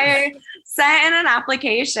I sent in an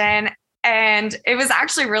application. And it was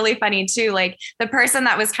actually really funny too. Like the person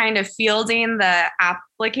that was kind of fielding the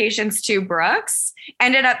applications to Brooks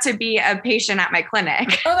ended up to be a patient at my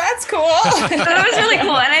clinic. Oh, that's cool. So that was really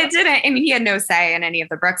cool. And he had no say in any of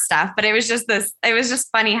the Brooks stuff, but it was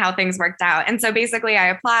just funny how things worked out. And so basically I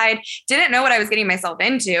applied, didn't know what I was getting myself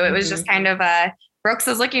into. It was just kind of Brooks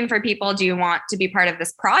is looking for people. Do you want to be part of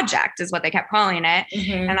this project is what they kept calling it.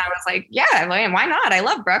 And I was like, yeah, why not? I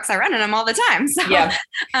love Brooks. I run in them all the time. So,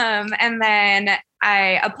 and then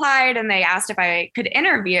I applied and they asked if I could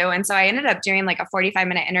interview. And so I ended up doing like a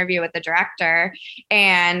 45-minute interview with the director,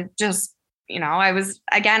 and just, I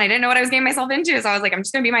didn't know what I was getting myself into. So I was like, I'm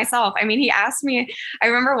just going to be myself. I mean, he asked me, I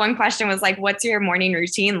remember one question was like, what's your morning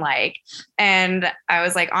routine like? And I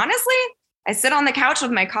was like, honestly, I sit on the couch with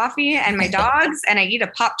my coffee and my dogs and I eat a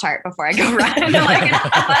Pop-Tart before I go run. Like,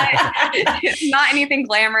 it's not anything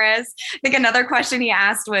glamorous. I think another question he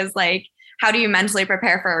asked was like, how do you mentally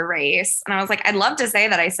prepare for a race? And I was like, I'd love to say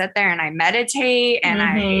that I sit there and I meditate and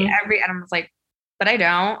and I was like, but I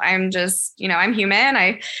don't. I'm just, I'm human.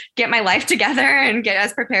 I get my life together and get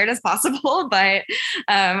as prepared as possible. But,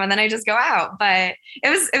 and then I just go out, but it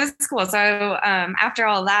was cool. So, after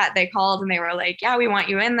all that, they called and they were like, yeah, we want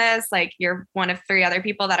you in this. Like, you're one of 3 other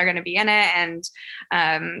people that are going to be in it. And,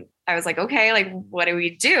 I was like, okay, like, what do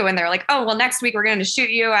we do? And they're like, oh, well, next week we're going to shoot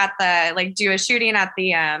you at do a shooting at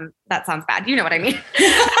the, that sounds bad. You know what I mean?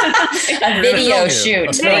 A video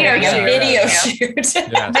shoot. Video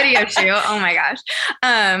shoot. Oh my gosh.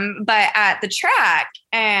 But at the track,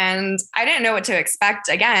 and I didn't know what to expect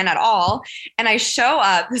again at all. And I show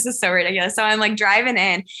up, this is so ridiculous. So I'm like driving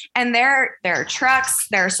in, and there are trucks.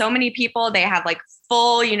 There are so many people. They have like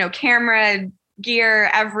full, camera gear,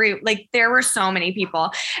 there were so many people,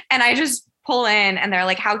 and I just pull in and they're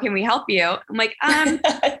like, how can we help you? I'm like,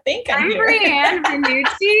 I think I'm Brianne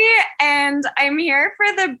Benucci and I'm here for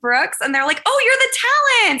the Brooks. And they're like, oh, you're the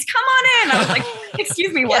talent. Come on in. I was like,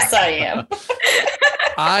 excuse me. What? Yes, I am.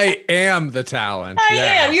 I am the talent. I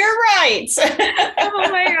am. You're right. Oh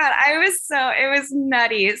my God. It was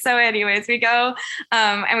nutty. So anyways, we go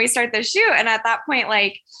and we start the shoot. And at that point,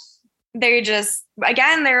 like,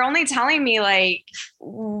 they're only telling me like,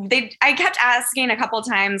 I kept asking a couple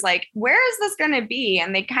times, like, where is this going to be?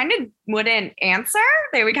 And they kind of wouldn't answer.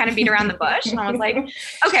 They would kind of beat around the bush. And I was like,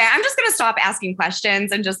 okay, I'm just going to stop asking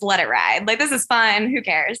questions and just let it ride. Like, this is fun. Who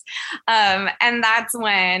cares? And that's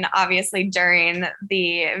when, obviously, during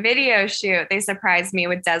the video shoot, they surprised me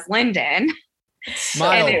with Des Linden.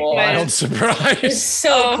 Mild surprise. It's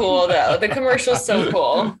so cool though. The commercial's so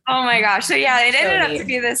cool. Oh my gosh. So yeah, it ended up to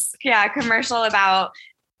be this commercial about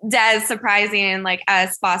Des surprising like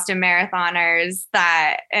us Boston marathoners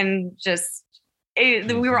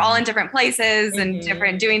we were all in different places and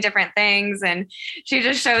doing different things. And she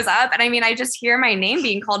just shows up. And I mean, I just hear my name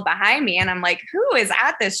being called behind me. And I'm like, who is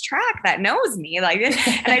at this track that knows me? Like,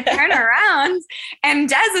 and I turn around and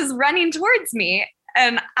Des is running towards me.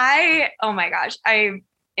 And oh my gosh, I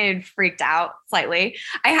it freaked out slightly.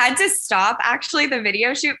 I had to stop actually the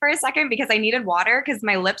video shoot for a second because I needed water because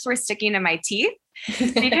my lips were sticking to my teeth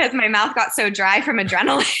because my mouth got so dry from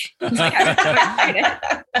adrenaline. Like I was so excited.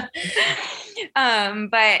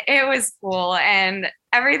 But it was cool. And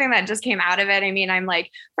everything that just came out of it. I mean, I'm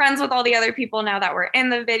like friends with all the other people now that were in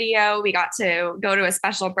the video. We got to go to a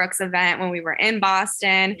special Brooks event when we were in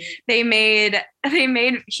Boston. They made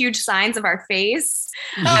huge signs of our face.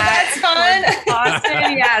 Oh, that's fun.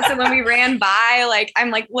 Boston. Yeah. So when we ran by, like,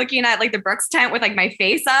 I'm like looking at like the Brooks tent with like my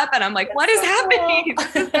face up and I'm like, that's what is happening? Cool.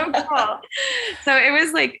 This is so cool. So it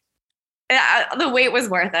was like, the wait was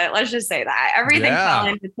worth it. Let's just say that everything fell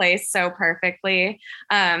into place so perfectly.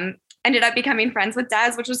 Ended up becoming friends with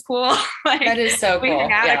Des, which was cool. Like, that is so cool. We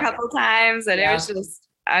hung out a couple times and it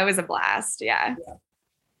was a blast. Yeah.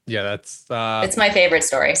 Yeah, that's it's my favorite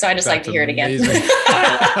story. So I just like to hear it again.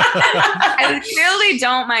 I really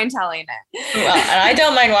don't mind telling it. Well, and I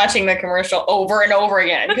don't mind watching the commercial over and over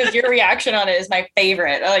again because your reaction on it is my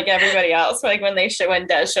favorite. Like everybody else, like when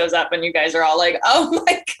Des shows up and you guys are all like, "Oh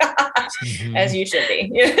my gosh," as you should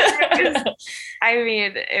be. I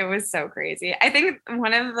mean, it was so crazy. I think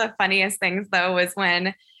one of the funniest things though was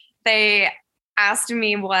when they asked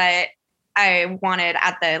me what I wanted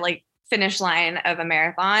at the finish line of a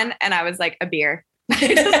marathon, and I was like, a beer.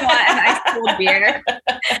 I just want an ice cold beer.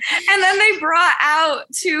 And then they brought out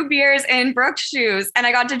 2 beers in Brooks shoes, and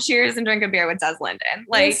I got to cheers and drink a beer with Des Linden.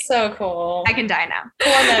 Like, that's so cool. I can die now.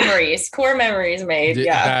 Core memories made.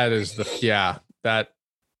 Yeah, that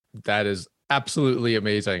is absolutely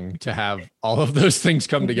amazing to have all of those things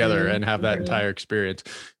come together and have that entire experience.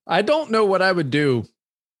 I don't know what I would do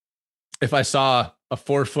if I saw a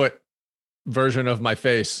 4-foot version of my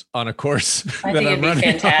face on a course. I think it'd be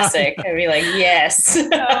fantastic. I'd be like, yes. Oh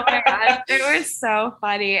my gosh. It was so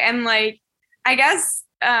funny. And I guess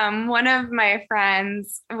one of my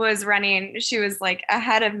friends was running, she was like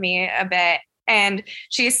ahead of me a bit. And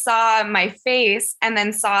she saw my face and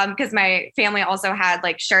then saw, because my family also had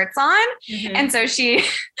shirts on. And so she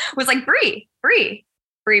was like, Bree.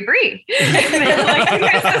 And they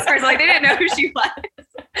didn't know who she was.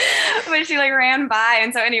 But she ran by.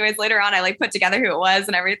 And so anyways, later on, I put together who it was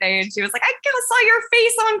and everything. And she was like, I saw your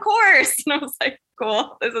face on course. And I was like,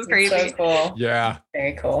 cool. This is crazy. That's so cool. Yeah.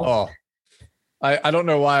 Very cool. Oh, I don't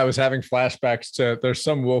know why I was having flashbacks to, there's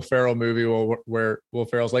some Will Ferrell movie where Will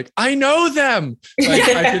Ferrell's like, I know them.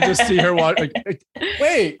 I could just see her watch.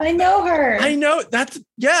 Wait, I know her. I know that's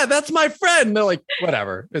my friend. And they're like,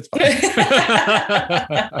 whatever. It's fine.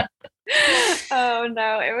 Oh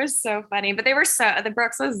no, it was so funny. But they were so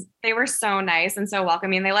nice and so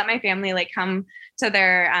welcoming. They let my family come to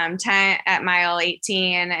their tent at mile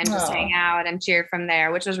 18 and just hang out and cheer from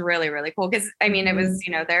there, which was really, really cool. Cause I mean, it was,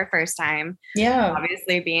 their first time,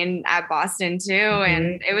 obviously being at Boston too.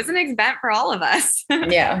 And it was an event for all of us.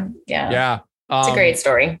 Yeah. It's a great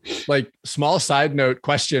story. Small side note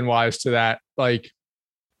question wise to that,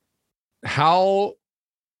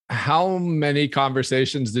 how many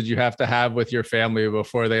conversations did you have to have with your family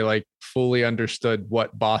before they fully understood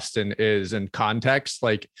what Boston is in context?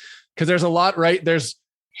 Because there's a lot, right? There's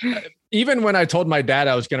even when I told my dad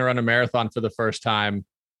I was going to run a marathon for the first time,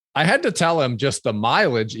 I had to tell him just the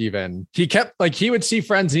mileage. Even he kept he would see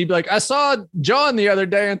friends and he'd be like, I saw John the other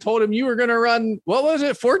day and told him you were going to run, what was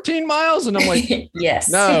it? 14 miles. And I'm like, yes,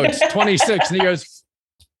 no, it's 26. And he goes,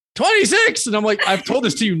 26. And I'm like, I've told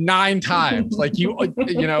this to you 9 times. But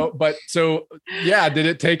so, yeah, did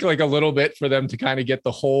it take a little bit for them to kind of get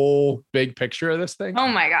the whole big picture of this thing? Oh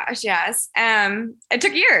my gosh. Yes. It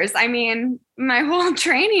took years. I mean, my whole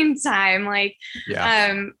training time, they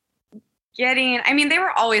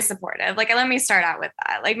were always supportive. Let me start out with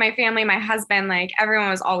that. My family, my husband, everyone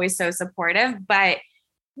was always so supportive, but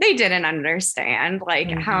they didn't understand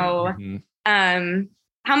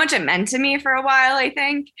how much it meant to me for a while, I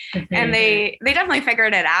think. And they definitely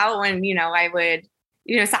figured it out when, I would,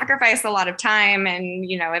 sacrifice a lot of time and,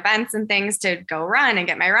 events and things to go run and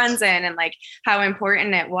get my runs in and how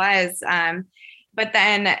important it was. But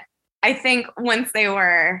then I think once they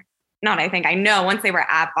were, once they were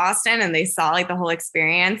at Boston and they saw the whole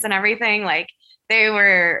experience and everything,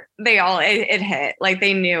 it hit,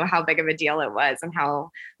 they knew how big of a deal it was and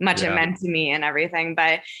how much it meant to me and everything.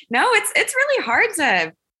 But no, it's really hard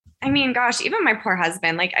to, gosh, even my poor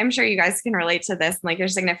husband, I'm sure you guys can relate to this, your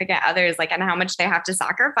significant others, and how much they have to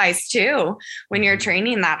sacrifice too, when you're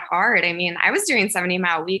training that hard. I was doing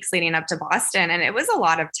 70-mile weeks leading up to Boston and it was a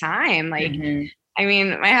lot of time. My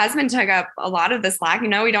husband took up a lot of the slack,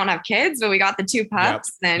 we don't have kids, but we got the 2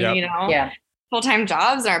 pups and, full-time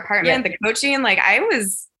jobs, our apartment, the coaching,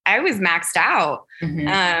 I I was maxed out.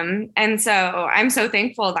 And so I'm so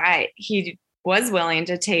thankful that he was willing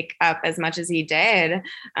to take up as much as he did.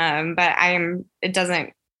 But it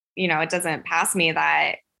doesn't pass me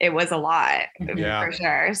that it was a lot for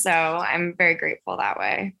sure. So I'm very grateful that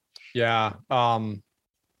way. Yeah.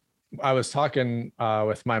 I was talking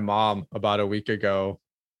with my mom about a week ago,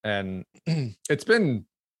 and it's been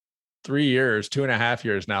 3 years, 2.5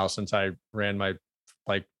 years now since I ran my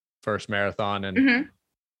first marathon. And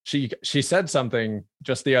she said something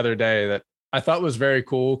just the other day that I thought was very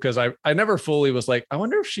cool, because I never fully was like, I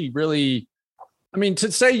wonder if she really, I mean,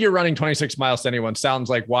 to say you're running 26 miles to anyone sounds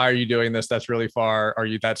like, why are you doing this? That's really far. Are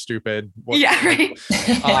you that stupid? Right.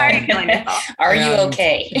 Why are you killing yourself? Are you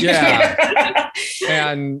okay? Yeah.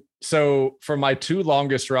 And so for my 2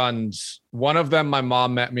 longest runs, one of them, my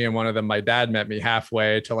mom met me, and one of them, my dad met me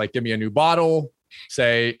halfway to give me a new bottle,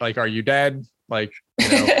 say are you dead?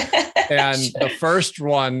 And the first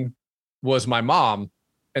one was my mom.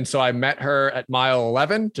 And so I met her at mile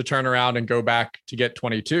 11 to turn around and go back to get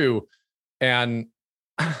 22. And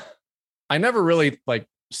I never really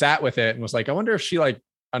sat with it and was like, I wonder if she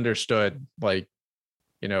understood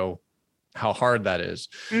how hard that is.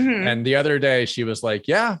 And the other day she was like,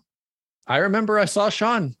 yeah, I remember I saw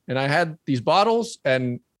Sean and I had these bottles,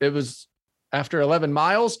 and it was after 11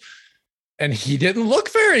 miles and he didn't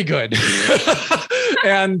look very good.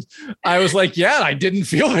 And I was like, yeah, I didn't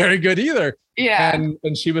feel very good either. Yeah.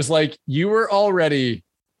 And she was like, you were already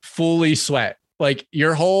fully sweat.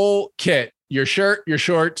 Your whole kit, your shirt, your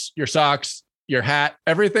shorts, your socks, your hat,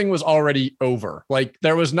 everything was already over.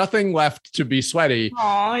 There was nothing left to be sweaty.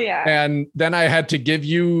 Oh yeah. And then I had to give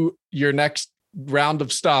you your next round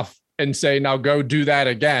of stuff and say, now go do that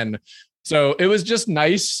again. So it was just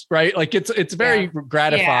nice, right? It's very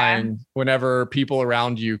gratifying whenever people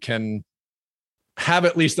around you can have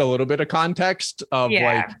at least a little bit of context of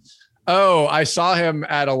oh, I saw him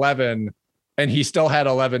at 11 and he still had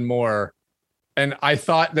 11 more. And I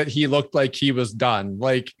thought that he looked like he was done.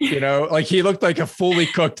 He looked like a fully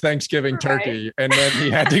cooked Thanksgiving turkey. And then he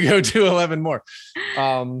had to go do 11 more.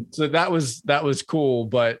 So that was cool.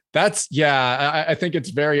 But I think it's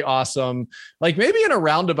very awesome. Maybe in a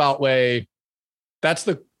roundabout way, that's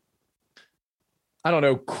the, I don't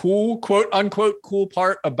know, cool, quote unquote, cool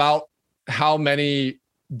part about how many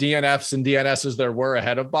DNFs and DNSs there were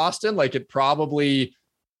ahead of Boston. It probably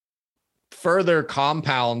further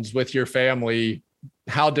compounds with your family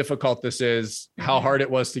how difficult this is, how hard it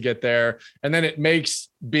was to get there. And then it makes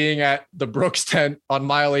being at the Brooks tent on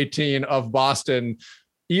mile 18 of Boston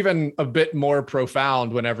even a bit more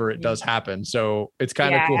profound whenever it does happen. So it's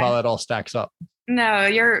kind of cool how that all stacks up. No,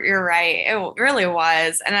 you're right. It really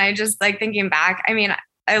was. And I just thinking back, I mean,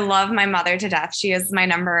 I love my mother to death. She is my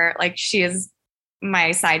she is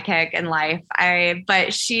my sidekick in life.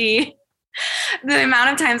 The amount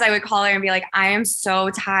of times I would call her and be like, I am so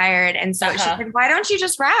tired. And so she's like, why don't you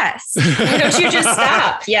just rest? Why don't you just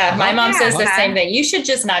stop? Yeah. My mom says the same thing. You should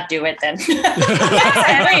just not do it then. Wait,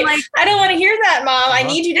 I don't want to hear that, Mom. I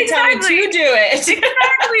need you to tell me to do it. Exactly.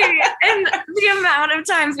 And the amount of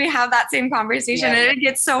times we have that same conversation and it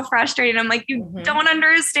gets so frustrating. I'm like, you don't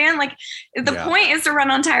understand. The point is to run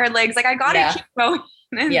on tired legs. I got to keep going.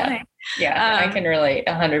 I can relate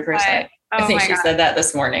 100%. I think she said that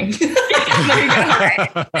this morning. She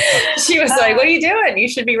was like, what are you doing? You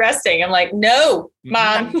should be resting. I'm like, no,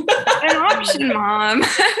 Mom. An option, Mom.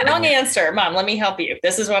 Wrong answer. Mom, let me help you.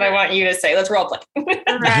 This is what I want you to say. Let's role play.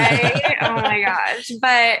 Right. Oh my gosh.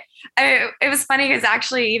 But it was funny because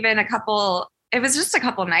actually it was just a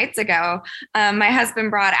couple nights ago, my husband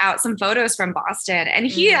brought out some photos from Boston, and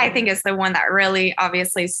he, I think, is the one that really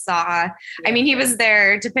obviously saw. I mean, he was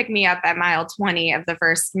there to pick me up at mile 20 of the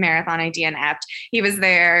first marathon I DNF'd. He was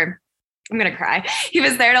there. I'm going to cry. He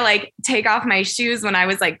was there to take off my shoes when I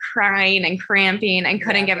was crying and cramping and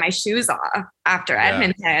couldn't get my shoes off after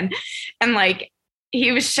Edmonton. And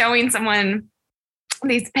he was showing someone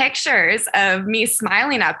these pictures of me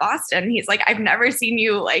smiling at Boston. He's like, I've never seen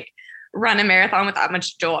you run a marathon with that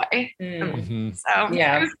much joy. So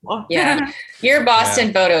cool. Your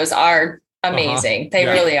Boston photos are amazing. They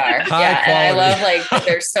really are. And I love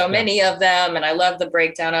there's so many of them, and I love the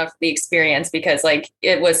breakdown of the experience because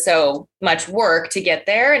it was so much work to get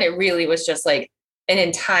there, and it really was just an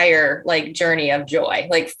entire journey of joy,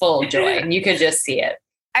 full joy, and you could just see it.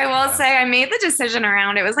 I will say I made the decision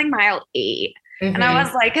around, it was mile 8, and I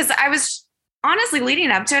was because I was honestly,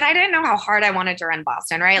 leading up to it, I didn't know how hard I wanted to run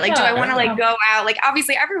Boston, right? Do I want to go out?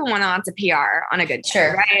 Obviously everyone wants a PR on a good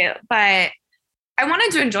day, right? But I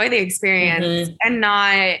wanted to enjoy the experience and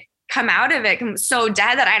not come out of it so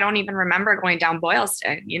dead that I don't even remember going down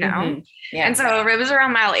Boylston, you know? Mm-hmm. Yeah. And so it was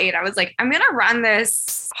around mile 8. I was like, I'm going to run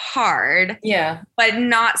this hard, but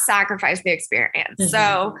not sacrifice the experience. Mm-hmm.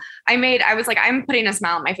 So I was like, I'm putting a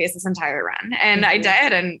smile on my face this entire run. And I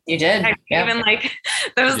did. And you did. Even like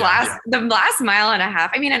the last mile and a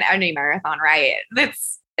half, I mean, in any marathon, right?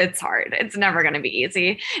 It's hard. It's never going to be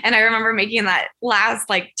easy. And I remember making that last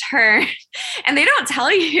like turn, and they don't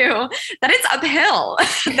tell you that it's uphill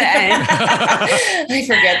at the end. I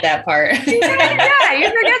forget that part. You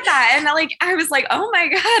forget that. And like, I was like, oh my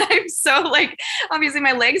God, I'm so like, obviously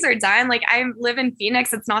my legs are done. Like I live in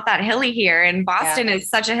Phoenix. It's not that hilly here. And Boston is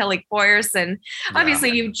such a hilly course. And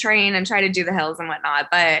obviously you train and try to do the hills and whatnot,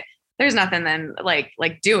 but there's nothing then like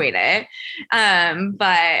doing it.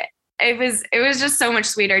 But it was just so much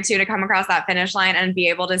sweeter too to come across that finish line and be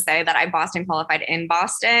able to say that I Boston qualified in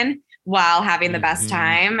Boston while having the best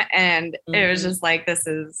time. And it was just like, it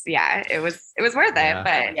was worth it,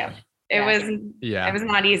 but it was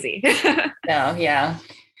not easy. No.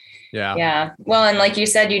 Yeah. Well, and like you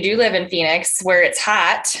said, you do live in Phoenix where it's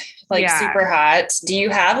hot, like super hot. Do you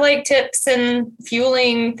have like tips and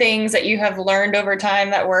fueling things that you have learned over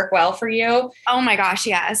time that work well for you? Oh my gosh,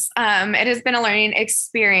 yes. It has been a learning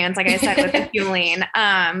experience, like I said, with the fueling.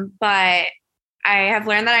 But I have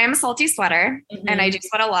learned that I am a salty sweater, and I do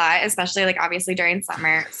sweat a lot, especially like obviously during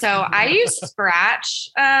summer. So I use Scratch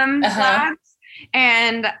labs,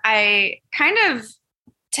 and I kind of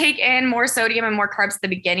take in more sodium and more carbs at the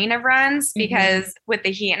beginning of runs because with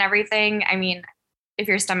the heat and everything, I mean, if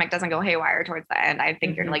your stomach doesn't go haywire towards the end, I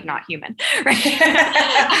think you're like not human,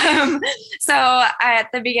 right? So at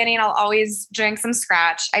the beginning, I'll always drink some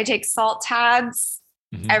Scratch. I take salt tabs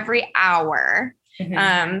every hour.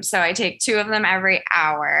 So I take 2 of them every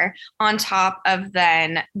hour on top of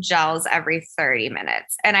then gels every 30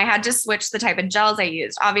 minutes. And I had to switch the type of gels I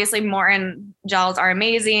used. Obviously, Maurten gels are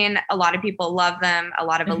amazing. A lot of people love them. A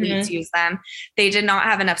lot of elites use them. They did not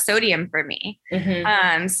have enough sodium for me.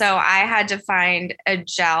 So I had to find a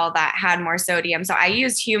gel that had more sodium. So I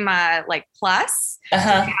used Huma like Plus, so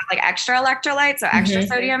have like extra electrolytes, so extra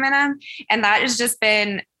sodium in them. And that has just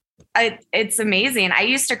been it's amazing. I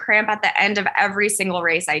used to cramp at the end of every single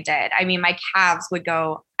race I did. I mean, my calves would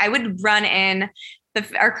go, I would run in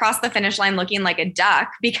across the finish line looking like a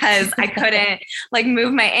duck because I couldn't like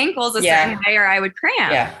move my ankles a certain way or I would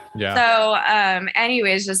cramp. So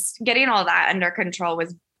anyways, just getting all that under control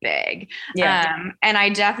was big. And I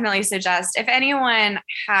definitely suggest if anyone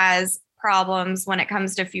has problems when it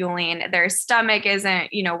comes to fueling, their stomach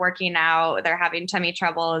isn't, working out, they're having tummy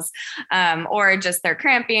troubles, or just they're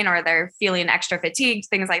cramping or they're feeling extra fatigued,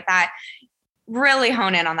 things like that, really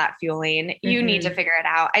hone in on that fueling. You need to figure it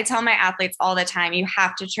out. I tell my athletes all the time, you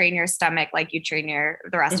have to train your stomach like you train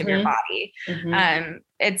the rest of your body.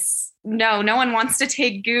 No one wants to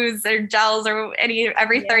take goos or gels or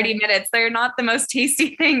every 30 minutes. They're not the most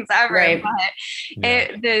tasty things ever,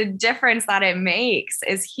 but the difference that it makes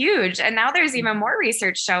is huge. And now there's even more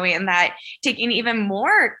research showing that taking even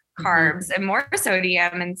more carbs and more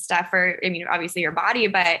sodium and stuff for, obviously your body,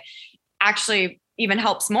 but actually even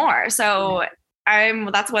helps more. So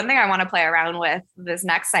that's one thing I want to play around with this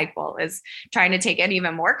next cycle is trying to take in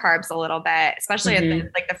even more carbs a little bit, especially at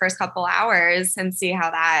the first couple hours, and see how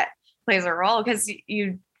that plays a role. Because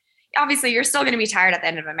obviously you're still going to be tired at the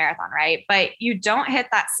end of a marathon, right? But you don't hit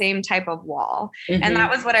that same type of wall. And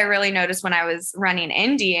that was what I really noticed when I was running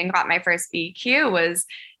Indy and got my first BQ was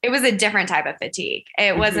it was a different type of fatigue.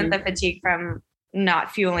 It wasn't the fatigue from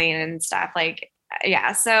not fueling and stuff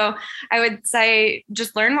so I would say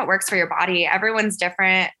just learn what works for your body. Everyone's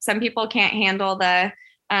different. Some people can't handle the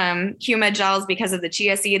Huma gels because of the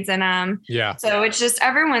chia seeds in them. So it's just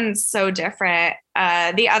everyone's so different.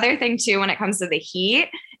 The other thing too, when it comes to the heat,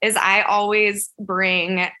 is I always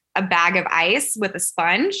bring a bag of ice with a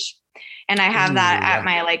sponge. And I have that at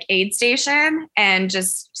my aid station, and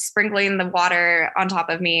just sprinkling the water on top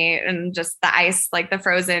of me and just the ice, the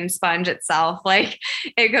frozen sponge itself,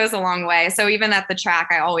 it goes a long way. So even at the track,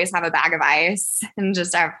 I always have a bag of ice, and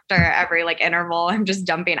just after every interval, I'm just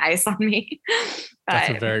dumping ice on me.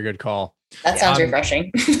 That's a very good call. That sounds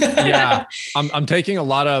refreshing. I'm taking a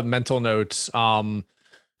lot of mental notes. I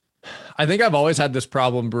think I've always had this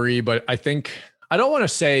problem, Bree, but I don't want to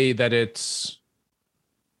say that it's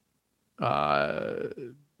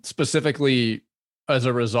specifically as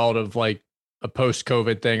a result of a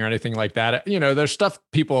post-COVID thing or anything like that. There's stuff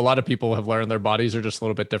a lot of people have learned their bodies are just a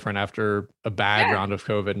little bit different after a bad round of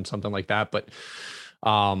COVID and something like that. But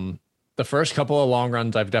the first couple of long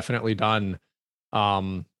runs I've definitely done.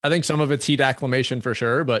 I think some of it's heat acclimation for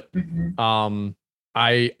sure, but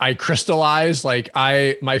I crystallize, like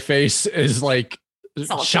my face is like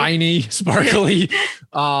Salty. shiny, sparkly.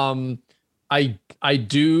 I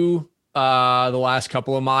do the last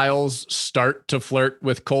couple of miles start to flirt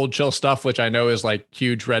with cold chill stuff, which I know is like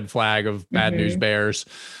huge red flag of bad news bears.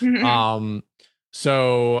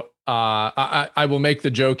 So I will make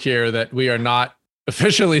the joke here that we are not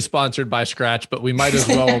officially sponsored by Scratch, but we might as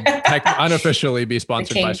well unofficially be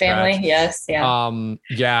sponsored by Scratch. Family, yes,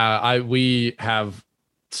 yeah. We have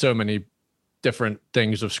so many different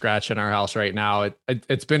things of Scratch in our house right now.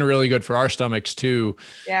 It's been really good for our stomachs too.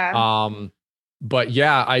 Yeah. But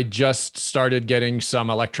yeah, I just started getting some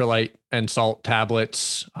electrolyte and salt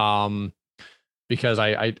tablets because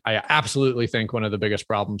I absolutely think one of the biggest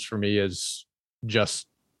problems for me is just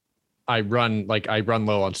I run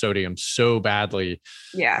low on sodium so badly.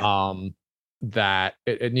 Yeah. That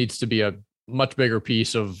it needs to be a much bigger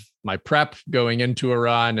piece of my prep going into a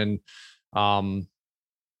run, and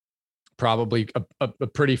probably a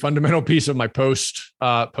pretty fundamental piece of my post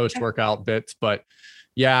workout bits. But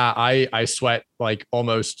yeah, I sweat like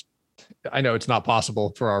almost, I know it's not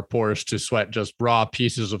possible for our pores to sweat just raw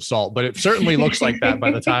pieces of salt, but it certainly looks like that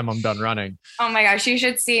by the time I'm done running. Oh my gosh, you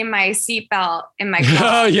should see my seatbelt in my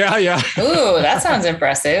Oh yeah. Ooh, that sounds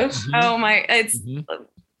impressive. Oh my, it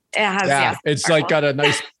has it's like got a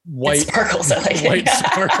nice white sparkles, white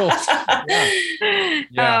sparkles. Oh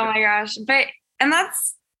my gosh. And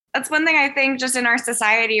that's one thing I think just in our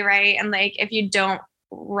society, right? And like if you don't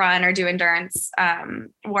run or do endurance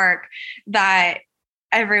work, that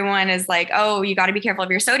everyone is like, oh, you got to be careful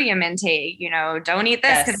of your sodium intake, don't eat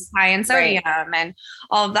this because it's high in sodium and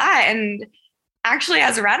all of that. And actually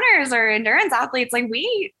as runners or endurance athletes, like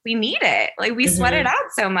we need it, like we sweat it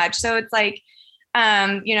out so much. So it's like,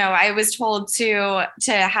 I was told to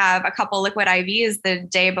have a couple liquid IVs the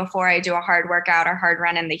day before I do a hard workout or hard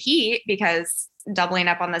run in the heat, because doubling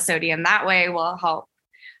up on the sodium that way will help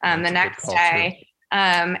the next day.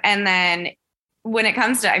 And then when it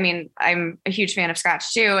comes to, I'm a huge fan of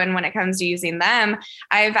Scratch too. And when it comes to using them,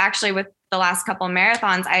 I've actually, with the last couple of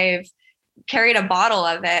marathons, I've carried a bottle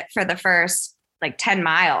of it for the first like 10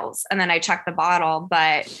 miles. And then I check the bottle,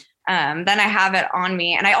 but then I have it on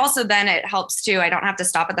me. And I also, then it helps too. I don't have to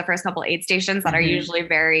stop at the first couple aid stations that are usually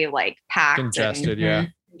very like packed. Congested.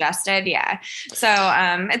 Congested. Yeah. So,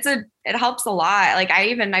 it helps a lot. Like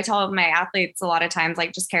I tell my athletes a lot of times,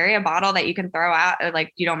 like just carry a bottle that you can throw out, or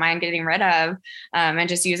like you don't mind getting rid of, and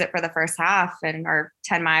just use it for the first half or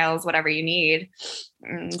 10 miles, whatever you need.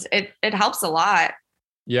 And it helps a lot.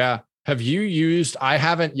 Yeah. Have you used, I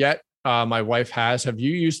haven't yet. My wife has. Have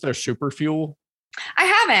you used their Super Fuel? I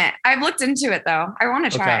haven't. I've looked into it though. I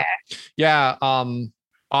want to try it. Yeah.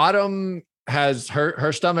 Autumn has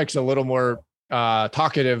her stomach's a little more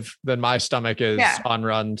talkative than my stomach is on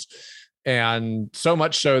runs. And so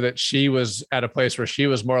much so that she was at a place where she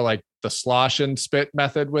was more like the slosh and spit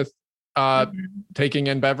method with taking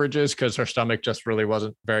in beverages, because her stomach just really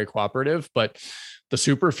wasn't very cooperative. But the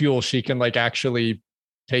Super Fuel, she can like actually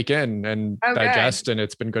take in and digest, and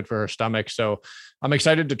it's been good for her stomach. So I'm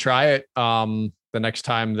excited to try it the next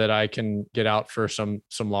time that I can get out for some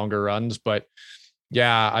longer runs. But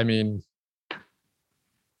yeah,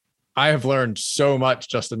 I have learned so much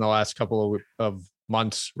just in the last couple of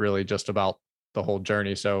months, really, just about the whole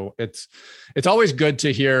journey. So it's always good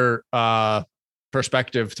to hear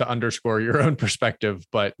perspective to underscore your own perspective.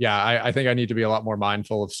 But yeah, I think I need to be a lot more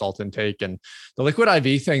mindful of salt intake, and the liquid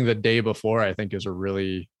IV thing the day before, I think, is a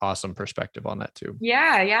really awesome perspective on that too.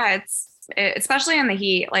 Yeah. Especially in the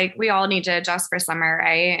heat, like we all need to adjust for summer.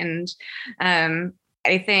 Right. And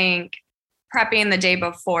I think prepping the day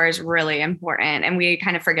before is really important. And we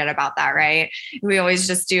kind of forget about that, right? We always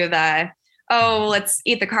just do let's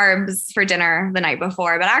eat the carbs for dinner the night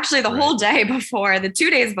before. But actually the whole day before, the 2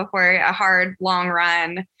 days before a hard, long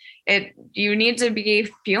run, you need to be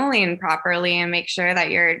fueling properly and make sure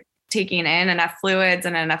that you're taking in enough fluids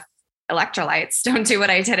and enough electrolytes. Don't do what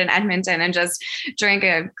I did in Edmonton and just drink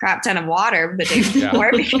a crap ton of water the day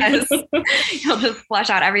before because you'll just flush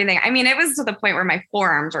out everything. It was to the point where my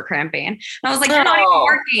forearms were cramping. And I was like, you're not even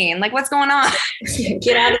working. Like, what's going on?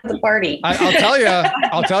 Get out of the party.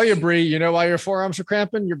 I'll tell you, Bree, you know why your forearms are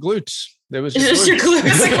cramping? Your glutes. It was just your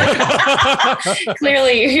glutes.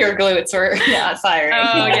 Clearly your glutes were not firing.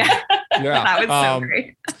 Oh yeah. Yeah. That was so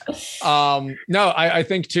great. No, I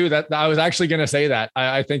think too that I was actually going to say that.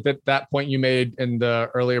 I think that point you made in the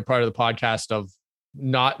earlier part of the podcast of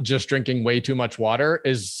not just drinking way too much water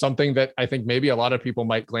is something that I think maybe a lot of people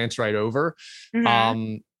might glance right over.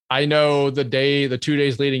 I know the 2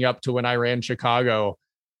 days leading up to when I ran Chicago,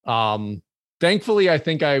 thankfully, I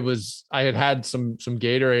think I had some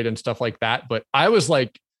Gatorade and stuff like that, but I was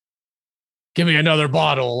like, give me another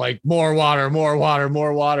bottle, like more water, more water,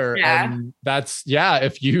 more water. Yeah. And that's,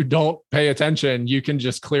 if you don't pay attention, you can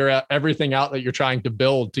just clear out everything out that you're trying to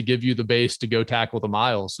build to give you the base to go tackle the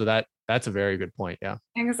miles. So that's a very good point. Yeah,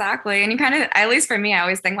 exactly. And you kind of, at least for me, I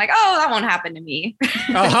always think like, oh, that won't happen to me.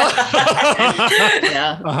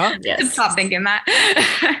 Yes. Stop thinking that.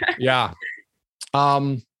 Yeah.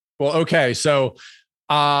 Well, okay. So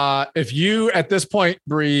if you at this point,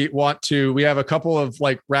 Bree, we have a couple of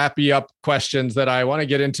like wrappy up questions that I want to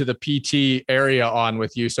get into the PT area on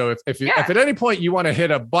with you. So if at any point you want to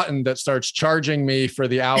hit a button that starts charging me for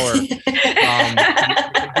the hour, you can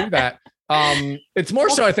do that. It's more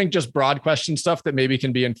so, I think, just broad question stuff that maybe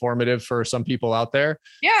can be informative for some people out there.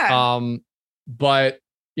 Yeah. But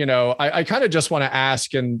I kind of just want to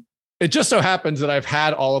ask, and it just so happens that I've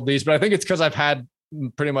had all of these, but I think it's because I've had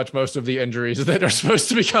pretty much most of the injuries that are supposed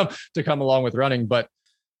to come along with running. But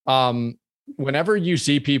whenever you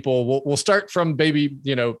see people, we'll start from maybe,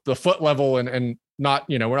 the foot level and not,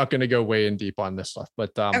 we're not going to go way in deep on this stuff,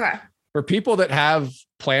 but okay. For people that have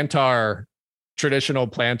traditional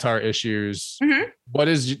plantar issues, what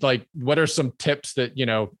are some tips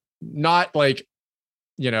that, not like,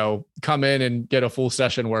 come in and get a full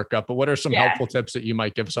session workup, but what are some helpful tips that you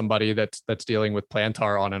might give somebody that's dealing with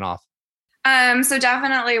plantar on and off? So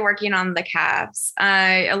definitely working on the calves.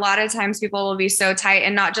 A lot of times people will be so tight,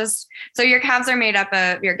 and not just, so your calves are made up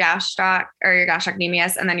of your gastroc or your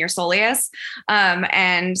gastrocnemius and then your soleus.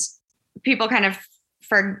 And people kind of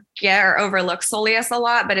forget or overlook soleus a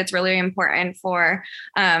lot, but it's really important for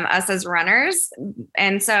us as runners.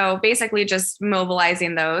 And so basically just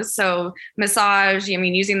mobilizing those. So massage,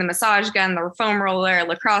 using the massage gun, the foam roller,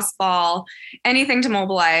 lacrosse ball, anything to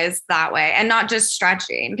mobilize that way, and not just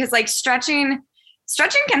stretching, because like stretching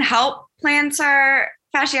can help plantar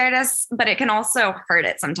fasciitis, but it can also hurt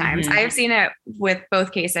it sometimes. I've seen it with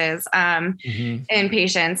both cases in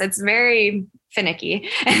patients. It's very finicky.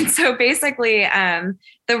 And so basically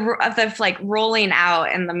the like rolling out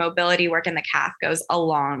and the mobility work in the calf goes a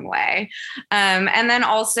long way. And then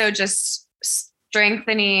also just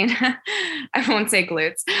strengthening, I won't say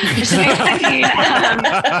glutes, strengthening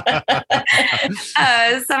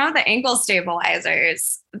some of the ankle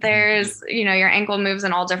stabilizers. There's, your ankle moves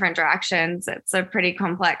in all different directions. It's a pretty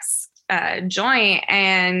complex joint,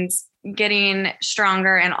 and getting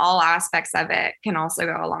stronger in all aspects of it can also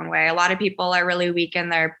go a long way. A lot of people are really weak in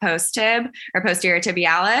their post-tib or posterior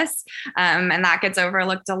tibialis, and that gets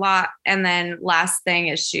overlooked a lot. And then last thing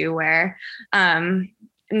is shoe wear.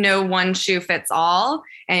 No one shoe fits all,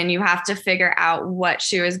 and you have to figure out what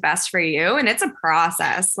shoe is best for you. And it's a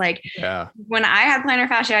process. Like when I had plantar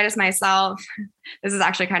fasciitis myself, this is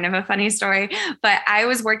actually kind of a funny story, but I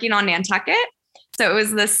was working on Nantucket. So it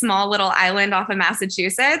was this small little island off of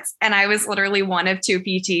Massachusetts. And I was literally one of 2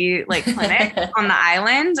 PT clinics on the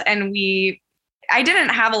island. And I didn't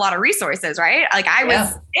have a lot of resources, right? Like I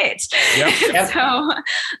was it. Yep. So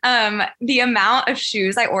the amount of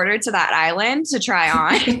shoes I ordered to that island to try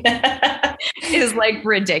on is like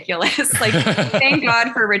ridiculous. Like thank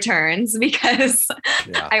God for returns, because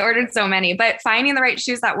I ordered so many, but finding the right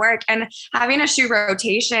shoes that work and having a shoe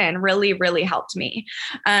rotation really, really helped me.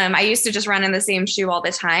 I used to just run in the same shoe all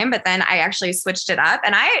the time, but then I actually switched it up,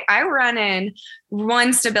 and I run in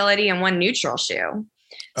one stability and one neutral shoe.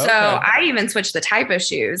 So I even switched the type of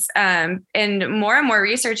shoes. And more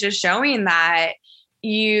research is showing that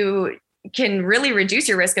you can really reduce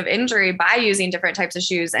your risk of injury by using different types of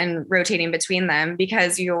shoes and rotating between them,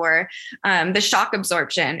 because your the shock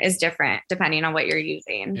absorption is different depending on what you're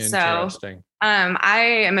using. So I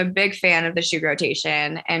am a big fan of the shoe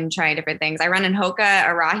rotation and trying different things. I run in Hoka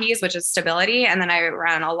Arahis, which is stability, and then I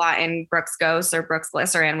run a lot in Brooks Ghost or Brooks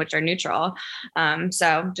Glycerin, which are neutral.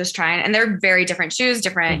 So just trying, and they're very different shoes,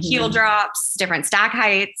 different heel drops, different stack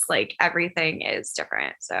heights, like everything is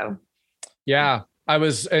different. So yeah, I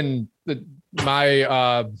was in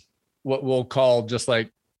my what we'll call, just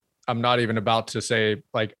like, I'm not even about to say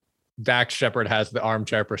like Dax Shepard has the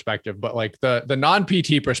armchair perspective, but like the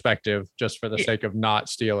non-PT perspective, just for the sake of not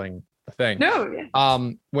stealing the thing.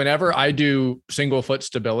 Whenever I do single foot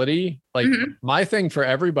stability, like my thing for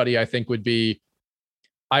everybody, I think would be,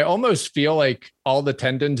 I almost feel like all the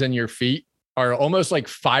tendons in your feet are almost like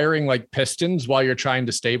firing like pistons while you're trying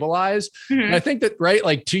to stabilize. And I think that, right,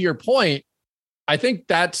 like to your point, I think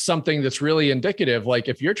that's something that's really indicative. Like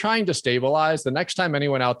if you're trying to stabilize, the next time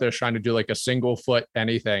anyone out there is trying to do like a single foot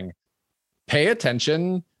anything, pay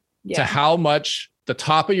attention to how much the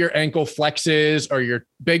top of your ankle flexes or your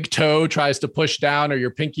big toe tries to push down or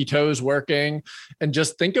your pinky toes working, and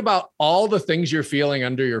just think about all the things you're feeling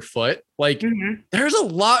under your foot. Like there's a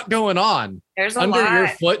lot going on under your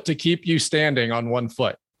foot to keep you standing on one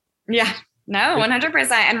foot. Yeah, no,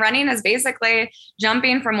 100%. And running is basically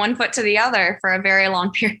jumping from one foot to the other for a very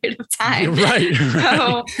long period of time. Right.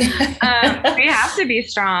 So we have to be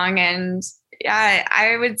strong. And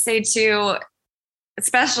I would say too,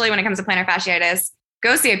 especially when it comes to plantar fasciitis,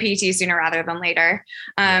 go see a PT sooner rather than later.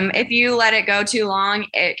 If you let it go too long,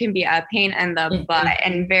 it can be a pain in the butt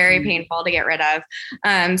and very painful to get rid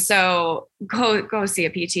of. So go see a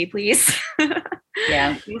PT, please.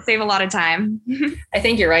 Yeah. You'll save a lot of time. I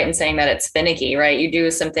think you're right in saying that it's finicky, right? You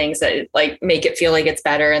do some things that like make it feel like it's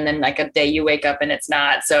better. And then like a day you wake up and it's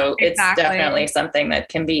not. So it's definitely something that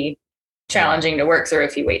can be challenging to work through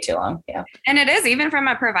if you wait too long. Yeah. And it is, even from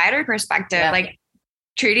a provider perspective, like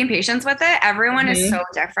treating patients with it, everyone is so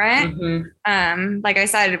different. Like I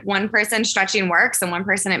said, one person stretching works and one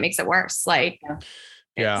person, it makes it worse. Like,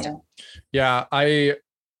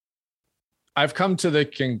 I've come to the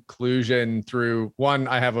conclusion through one,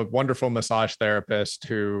 I have a wonderful massage therapist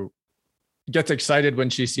who gets excited when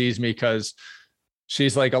she sees me, because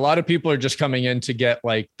she's like, a lot of people are just coming in to get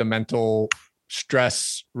like the mental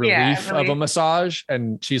stress relief of a massage.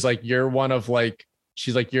 And she's like, you're one of like,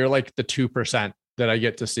 you're like the 2% that I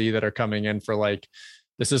get to see that are coming in for like,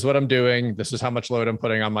 this is what I'm doing. This is how much load I'm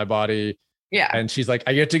putting on my body. Yeah. And she's like,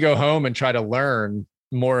 I get to go home and try to learn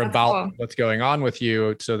more about what's going on with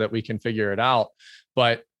you so that we can figure it out.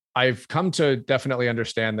 But I've come to definitely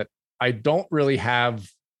understand that I don't really have,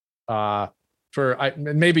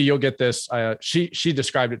 maybe you'll get this. She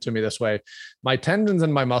described it to me this way. My tendons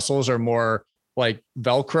and my muscles are more like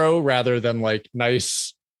Velcro rather than like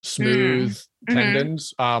nice, smooth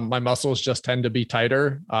tendons. My muscles just tend to be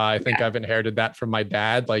tighter. I think I've inherited that from my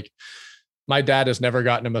dad. Like my dad has never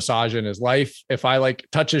gotten a massage in his life. If I like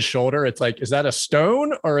touch his shoulder, it's like, is that a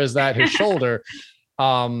stone or is that his shoulder?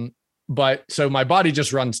 But so my body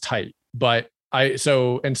just runs tight. But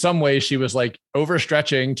so in some ways she was like,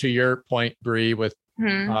 overstretching, to your point, Bree, with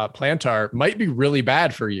plantar might be really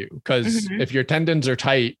bad for you. Because if your tendons are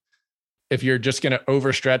tight, if you're just going to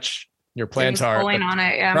overstretch your plantar, on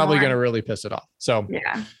it, probably going to really piss it off. So,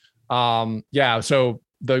 so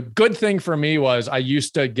the good thing for me was I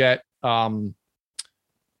used to get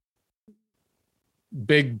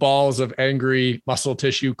big balls of angry muscle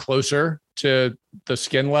tissue closer to the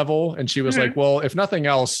skin level. And she was like, well, if nothing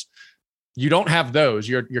else, you don't have those.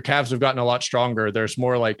 Your calves have gotten a lot stronger. There's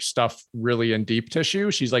more like stuff really in deep tissue.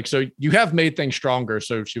 She's like, so you have made things stronger.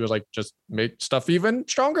 So she was like, just make stuff even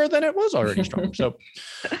stronger than it was already strong. So,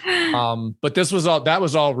 but that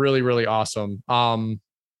was all really, really awesome.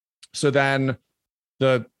 So then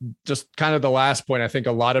just kind of the last point I think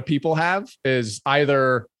a lot of people have is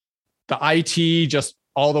either the IT just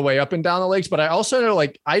all the way up and down the legs. But I also know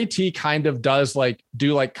like IT kind of does like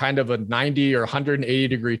do like kind of a 90 or 180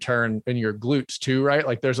 degree turn in your glutes too, right?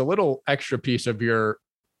 Like there's a little extra piece of your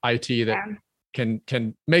IT that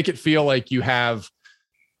can make it feel like you have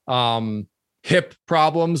hip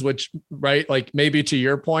problems, which, right, like maybe to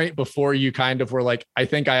your point before, you kind of were like, I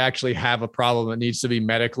think I actually have a problem that needs to be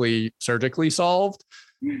medically, surgically solved.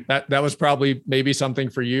 That was probably maybe something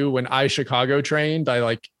for you. When I Chicago trained, I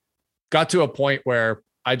like got to a point where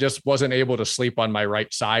I just wasn't able to sleep on my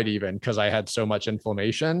right side even because I had so much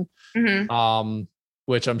inflammation.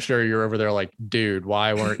 Which I'm sure you're over there like, dude,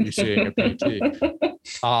 why weren't you seeing a PT?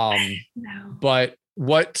 But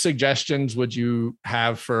what suggestions would you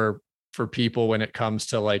have for people when it comes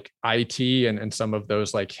to like IT and some of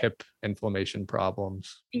those like hip inflammation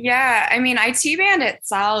problems? Yeah. I mean, IT band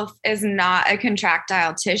itself is not a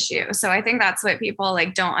contractile tissue. So I think that's what people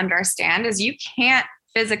like don't understand is you can't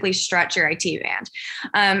physically stretch your IT band.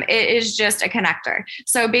 It is just a connector.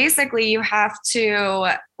 So basically you have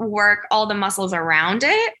to work all the muscles around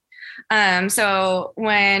it. So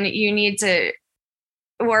when you need to,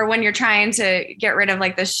 or when you're trying to get rid of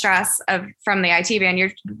like the stress from the IT band,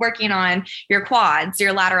 you're working on your quads,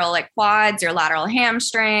 your lateral like quads, your lateral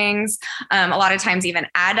hamstrings, a lot of times even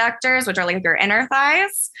adductors, which are like your inner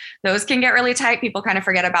thighs. Those can get really tight. People kind of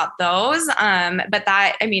forget about those. But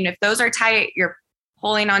that, I mean, if those are tight, you're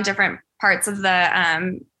pulling on different parts of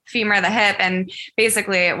the femur, the hip, and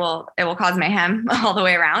basically it will cause mayhem all the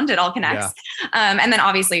way around. It all connects. Yeah. And then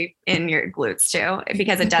obviously in your glutes too,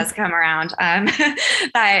 because it does come around,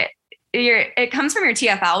 that it comes from your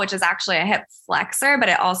TFL, which is actually a hip flexor, but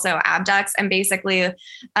it also abducts. And basically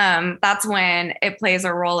that's when it plays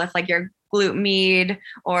a role if like your glute med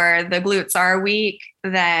or the glutes are weak,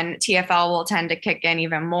 then TFL will tend to kick in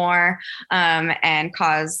even more and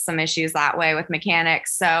cause some issues that way with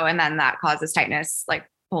mechanics. So, and then that causes tightness, like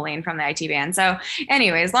pulling from the IT band. So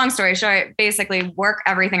anyways, long story short, basically work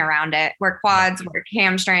everything around it, work quads, work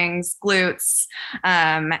hamstrings, glutes,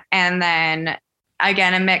 and then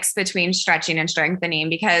again, a mix between stretching and strengthening,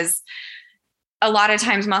 because a lot of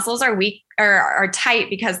times muscles are weak or are tight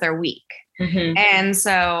because they're weak. Mm-hmm. And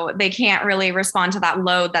so they can't really respond to that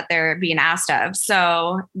load that they're being asked of.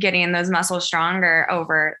 So getting those muscles stronger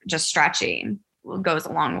over just stretching goes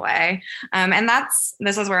a long way. And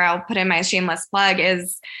this is where I'll put in my shameless plug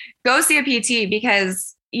is go see a PT,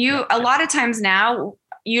 because a lot of times now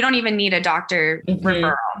you don't even need a doctor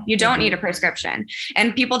referral. You don't need a prescription.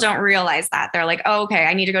 And people don't realize that. They're like, oh, okay,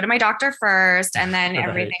 I need to go to my doctor first and then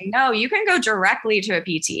everything. No, you can go directly to a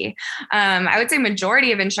PT. I would say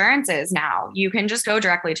majority of insurances now, you can just go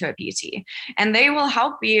directly to a PT and they will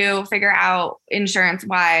help you figure out insurance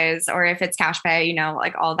wise, or if it's cash pay,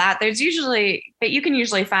 like all that. But you can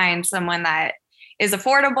usually find someone that is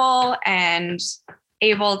affordable and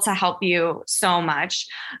able to help you so much.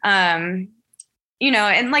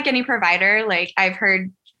 And like any provider, like I've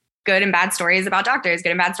heard good and bad stories about doctors,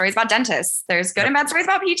 good and bad stories about dentists. There's good and bad stories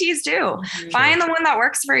about PTs too. Mm-hmm. Find the one that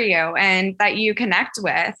works for you and that you connect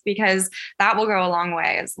with, because that will go a long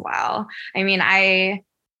way as well. I mean, I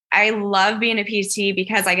love being a PT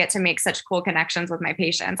because I get to make such cool connections with my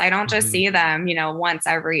patients. I don't just see them, once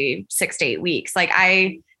every 6 to 8 weeks. Like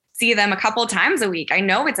I see them a couple times a week. I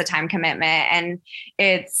know it's a time commitment, and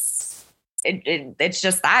it's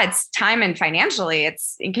just that it's time, and financially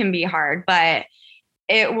it can be hard, but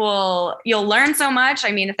you'll learn so much.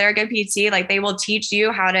 I mean, if they're a good PT, like they will teach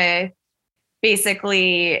you how to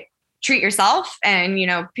basically treat yourself and,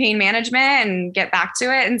 pain management and get back to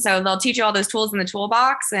it. And so they'll teach you all those tools in the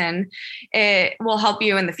toolbox, and it will help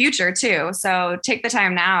you in the future too. So take the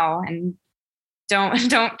time now and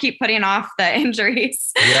don't keep putting off the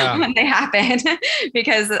injuries when they happen,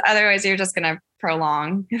 because otherwise you're just going to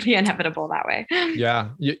prolong the inevitable that way. Yeah.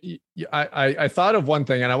 I thought of one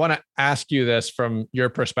thing, and I want to ask you this from your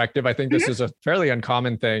perspective. I think this is a fairly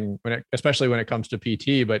uncommon thing especially when it comes to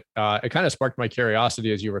PT, but it kind of sparked my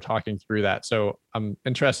curiosity as you were talking through that. So I'm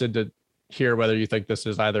interested to hear whether you think this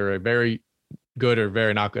is either a very good or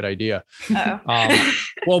very not good idea.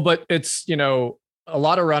 Well, but it's, a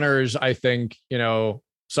lot of runners, I think,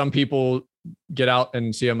 some people get out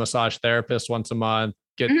and see a massage therapist once a month,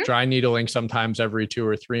 get dry needling sometimes every 2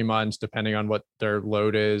 or 3 months, depending on what their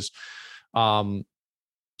load is. Do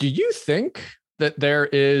you think that there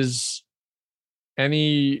is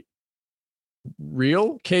any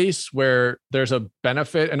real case where there's a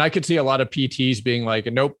benefit? And I could see a lot of PTs being like,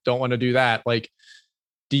 nope, don't want to do that. Like,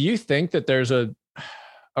 do you think that there's a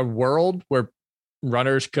world where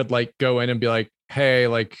runners could like go in and be like, hey,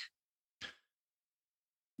 like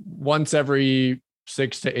once every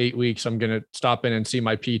 6 to 8 weeks, I'm going to stop in and see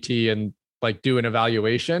my PT and like do an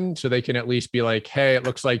evaluation, so they can at least be like, hey, it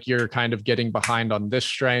looks like you're kind of getting behind on this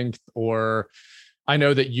strength, or I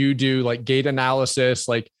know that you do like gait analysis.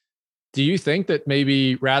 Like, do you think that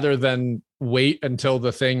maybe rather than wait until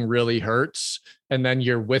the thing really hurts and then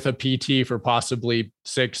you're with a PT for possibly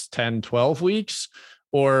 6, 10, 12 weeks,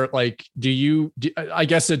 or like, do you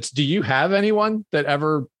have anyone that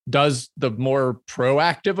ever does the more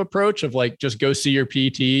proactive approach of like, just go see your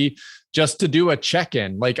PT just to do a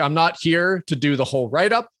check-in? Like, I'm not here to do the whole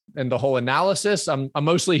write-up and the whole analysis. I'm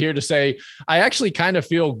mostly here to say, I actually kind of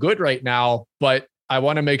feel good right now, but I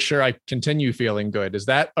want to make sure I continue feeling good. Is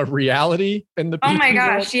that a reality in the PT Oh my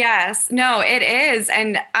gosh, world? yes. No, it is.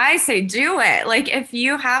 And I say, do it. Like, if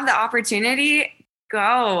you have the opportunity,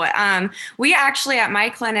 go. We actually at my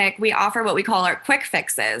clinic, we offer what we call our quick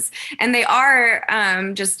fixes, and they are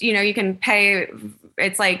just, you can pay.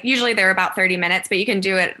 It's like, usually they're about 30 minutes, but you can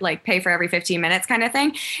do it like pay for every 15 minutes kind of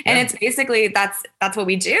thing. And it's basically, that's what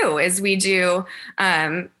we do is we do,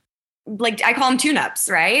 like I call them tune-ups,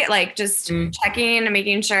 right? Like just checking and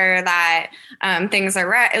making sure that things are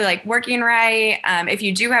right, like working right. If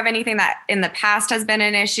you do have anything that in the past has been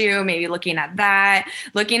an issue, maybe looking at that,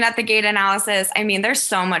 looking at the gait analysis. I mean, there's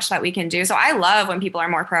so much that we can do. So I love when people are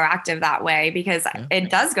more proactive that way, because it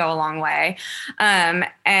does go a long way.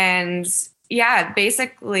 And yeah,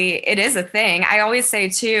 basically it is a thing. I always say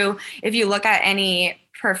too, if you look at any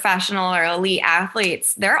professional or elite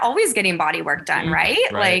athletes, they're always getting body work done,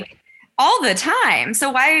 right? Like all the time.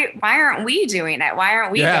 So why aren't we doing it? Why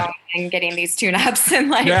aren't we going and getting these tune-ups and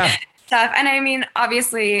like stuff. And I mean,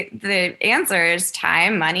 obviously the answer is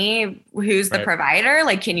time, money, who's the provider?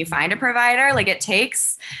 Like, can you find a provider? Like, it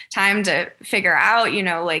takes time to figure out, you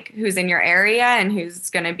know, like who's in your area and who's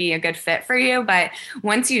going to be a good fit for you. But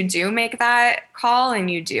once you do make that call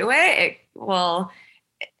and you do it,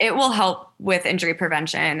 it will help with injury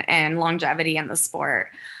prevention and longevity in the sport.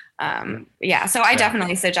 So I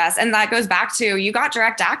definitely suggest, and that goes back to, you got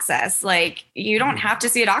direct access. Like, you don't have to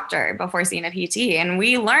see a doctor before seeing a PT. And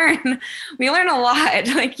we learn a lot.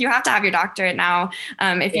 Like, you have to have your doctorate now,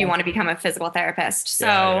 if you want to become a physical therapist.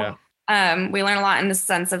 So, we learn a lot in the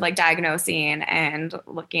sense of like diagnosing and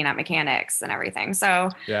looking at mechanics and everything.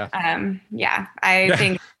 So, I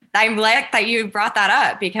think I'm glad that you brought that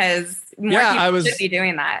up, because more people should be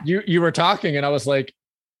doing that. You were talking and I was like,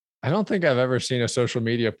 I don't think I've ever seen a social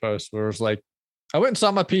media post where it was like, I went and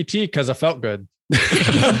saw my PT because I felt good.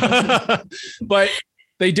 But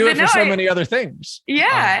they do it for so many other things.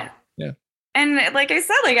 Yeah. And like I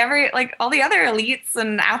said, like all the other elites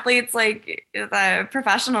and athletes, like the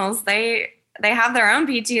professionals, they have their own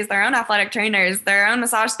PTs, their own athletic trainers, their own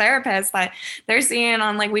massage therapists that they're seeing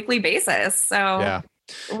on like weekly basis. So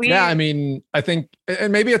I mean, I think,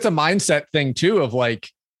 and maybe it's a mindset thing too, of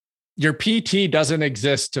like, your PT doesn't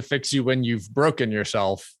exist to fix you when you've broken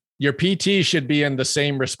yourself. Your PT should be in the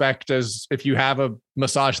same respect as if you have a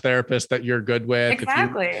massage therapist that you're good with.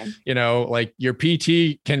 Exactly. You know, like your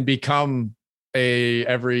PT can become a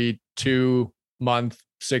every 2 month,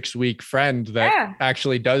 6 week friend that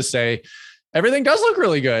actually does say, everything does look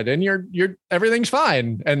really good and you're everything's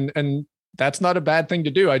fine. And that's not a bad thing to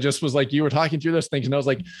do. I just was like, you were talking through those things and I was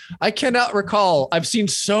like, I cannot recall. I've seen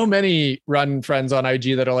so many run friends on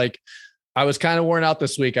IG that are like, I was kind of worn out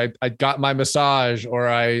this week. I got my massage, or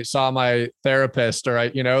I saw my therapist, or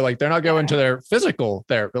like they're not going to their physical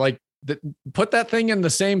therapy. Like put that thing in the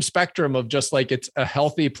same spectrum of just like, it's a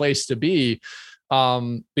healthy place to be.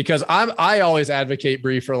 Because I always advocate,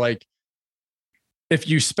 Bree, for like, if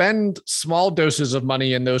you spend small doses of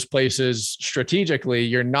money in those places strategically,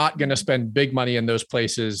 you're not going to spend big money in those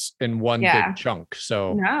places in one big chunk.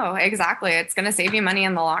 So no, exactly. It's going to save you money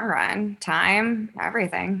in the long run, time,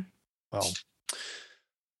 everything. Well,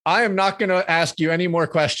 I am not going to ask you any more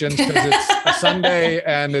questions because it's a Sunday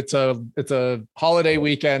and it's a holiday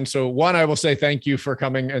weekend. So one, I will say thank you for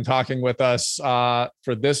coming and talking with us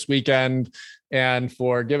for this weekend and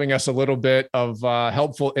for giving us a little bit of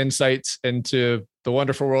helpful insights into the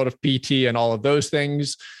wonderful world of PT and all of those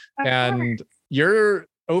things. And your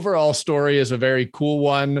overall story is a very cool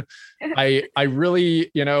one. I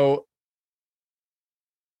really,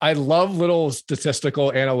 I love little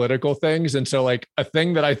statistical analytical things. And so like a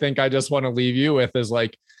thing that I think I just want to leave you with is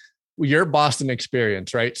like your Boston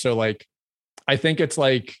experience, right? So like, I think it's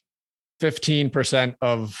like 15%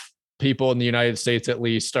 of people in the United States at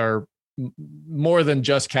least are more than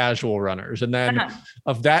just casual runners. And then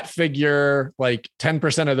of that figure, like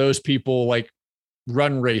 10% of those people like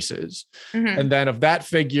run races. And then of that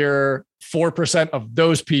figure, 4% of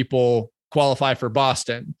those people qualify for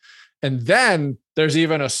Boston. And then there's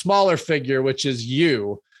even a smaller figure, which is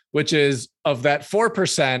you, which is of that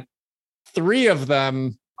 4%, 3 of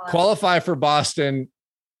them qualify for Boston,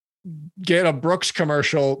 get a Brooks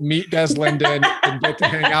commercial, meet Des Linden and get to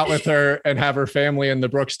hang out with her and have her family in the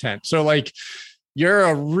Brooks tent. So like you're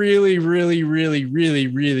a really, really, really, really,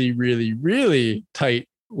 really, really, really tight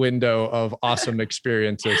window of awesome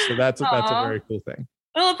experiences. So that's a very cool thing.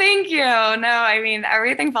 Well, thank you. No, I mean,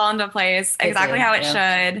 everything fell into place exactly how it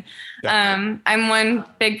should. Yeah. I'm one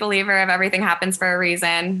big believer of everything happens for a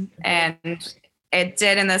reason. And it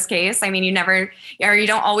did in this case. I mean, you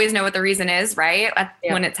don't always know what the reason is, right?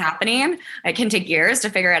 When it's happening, it can take years to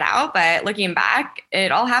figure it out. But looking back,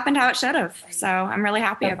 it all happened how it should have. So I'm really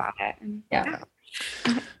happy about it. Yeah.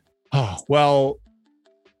 Oh, well,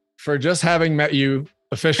 for just having met you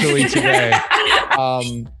officially today,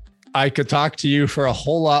 I could talk to you for a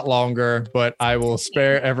whole lot longer, but I will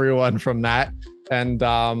spare everyone from that. And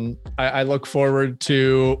I look forward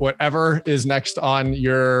to whatever is next on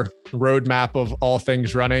your roadmap of all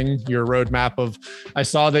things running, your roadmap of, I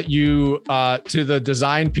saw that you, to the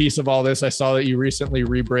design piece of all this, I saw that you recently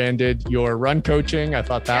rebranded your run coaching. I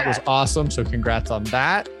thought that was awesome. So congrats on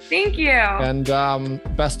that. Thank you. And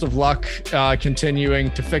best of luck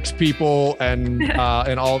continuing to fix people and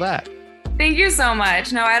all that. Thank you so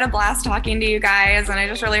much. No, I had a blast talking to you guys, and I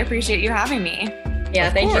just really appreciate you having me. Yeah,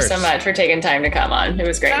 thank you so much for taking time to come on. It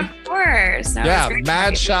was great. Of course. No,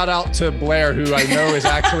 mad shout out to Blair, who I know is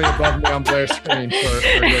actually above me on Blair's screen for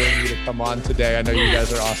getting me to come on today. I know you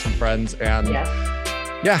guys are awesome friends. And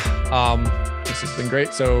This has been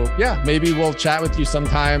great. So yeah, maybe we'll chat with you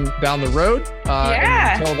sometime down the road.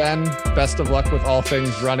 And until then, best of luck with all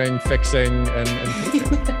things running, fixing, and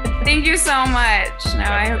Thank you so much. No,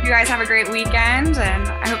 I hope you guys have a great weekend, and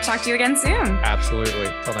I hope to talk to you again soon. Absolutely.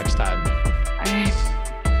 Till next time. Bye.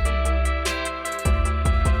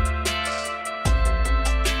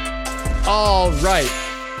 All right,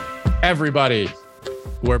 everybody,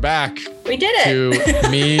 we're back. We did it. To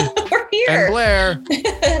me We're here. and Blair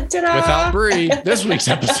without Bree. This week's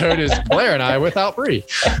episode is Blair and I without Bree.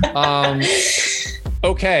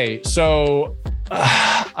 Okay, so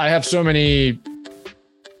I have so many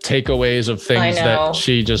takeaways of things that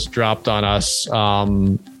she just dropped on us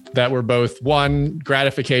that were both, one,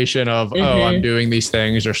 gratification of, oh, I'm doing these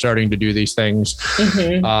things or starting to do these things.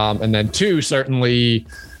 And then two, certainly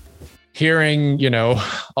hearing, you know,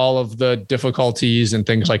 all of the difficulties and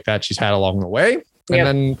things like that she's had along the way. And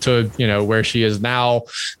then to, you know, where she is now,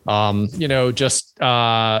 you know, just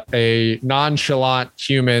a nonchalant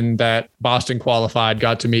human that Boston qualified,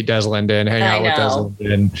 got to meet Des Linden, hang out with Des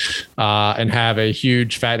Linden, and have a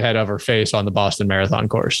huge fat head of her face on the Boston Marathon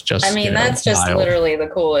course. Just, I mean, that's just wild. Literally the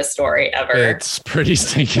coolest story ever. It's pretty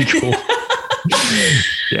stinking cool.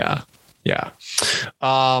 Yeah.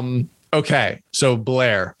 Okay. So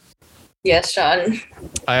Blair. Yes, Sean.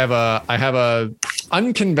 I have a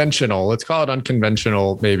unconventional, let's call it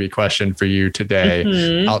unconventional, maybe question for you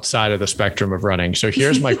today outside of the spectrum of running. So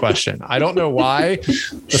here's my question. I don't know why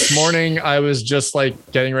this morning I was just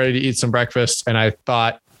like getting ready to eat some breakfast and I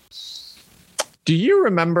thought, do you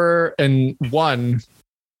remember, and one,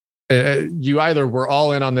 you either were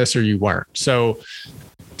all in on this or you weren't. So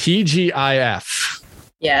TGIF.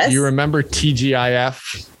 Yes. Do you remember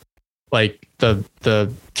TGIF? Like the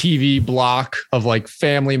TV block of like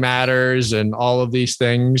Family Matters and all of these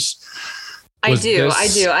things. I do.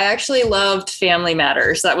 I actually loved Family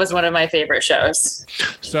Matters. That was one of my favorite shows.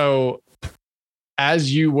 So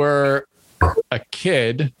as you were a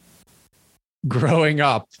kid growing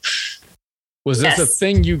up, was this a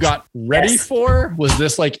thing you got ready for? Was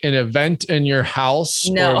this like an event in your house?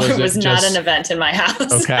 No, it was not an event in my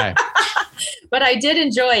house. Okay. But I did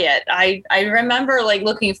enjoy it. I remember like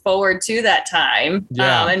looking forward to that time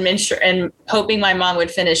and hoping my mom would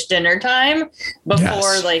finish dinner time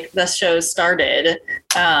before like the show started.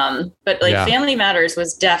 But like Family Matters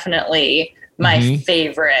was definitely my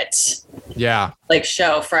favorite like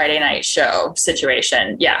show, Friday night show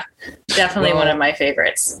situation. Yeah, definitely one of my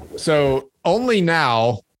favorites. So only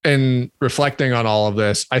now, in reflecting on all of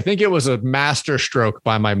this, I think it was a master stroke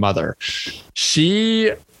by my mother.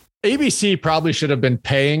 ABC probably should have been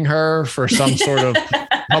paying her for some sort of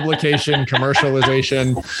publication,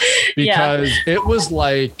 commercialization, because it was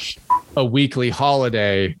like a weekly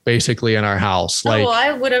holiday basically in our house. Like,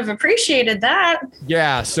 I would have appreciated that.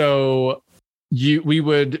 Yeah. So we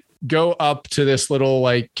would go up to this little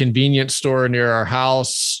like convenience store near our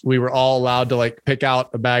house. We were all allowed to like pick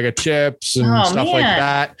out a bag of chips and stuff like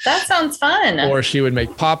that. That sounds fun. Or she would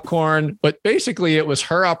make popcorn. But basically it was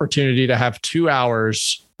her opportunity to have 2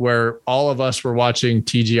 hours where all of us were watching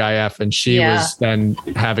TGIF and she was then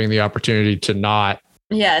having the opportunity to not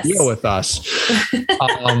deal with us.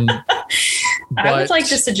 I would like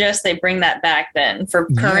to suggest they bring that back then for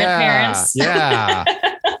current parents. Yeah.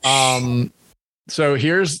 So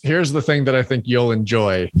here's the thing that I think you'll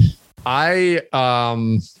enjoy. I,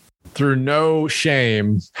 through no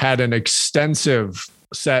shame, had an extensive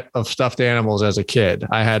set of stuffed animals as a kid.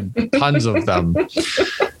 I had tons of them.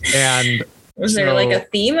 And was there like a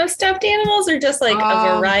theme of stuffed animals or just like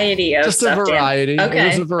a variety of just a variety? Okay. It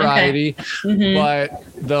was a variety. Okay. But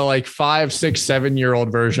the like 5, 6,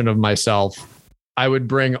 7-year-old version of myself, I would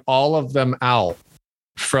bring all of them out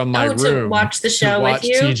from my room to watch the show with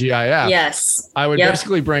you. TGIF. Yes. I would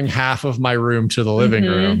basically bring half of my room to the living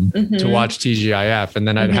room to watch TGIF, and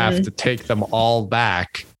then I'd have to take them all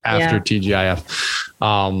back after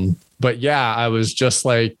TGIF. But yeah, I was just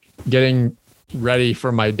like getting ready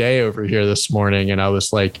for my day over here this morning, and I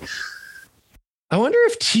was like, I wonder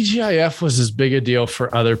if TGIF was as big a deal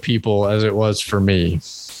for other people as it was for me.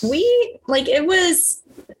 We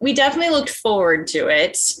definitely looked forward to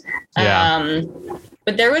it.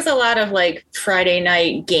 But there was a lot of like Friday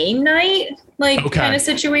night game night, kind of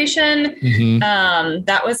situation.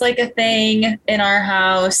 That was like a thing in our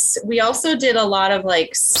house. We also did a lot of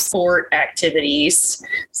like sport activities.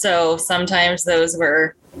 So sometimes those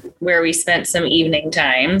were where we spent some evening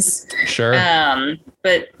times. Sure.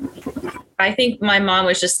 But I think my mom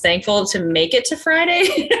was just thankful to make it to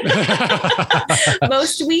Friday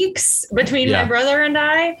most weeks between my brother and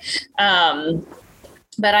I.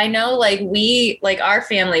 But I know our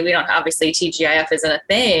family, we don't, obviously TGIF isn't a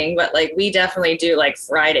thing, but like we definitely do like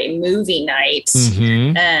Friday movie nights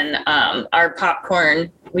and our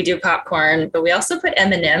popcorn. We do popcorn, but we also put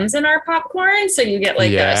M&Ms in our popcorn. So you get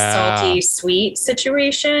like a salty sweet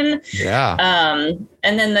situation. Yeah.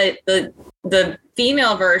 And then the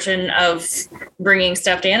female version of bringing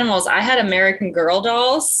stuffed animals, I had American Girl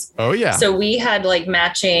dolls. Oh yeah. So we had like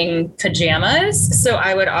matching pajamas. So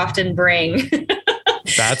I would often bring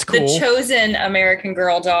that's cool. The chosen American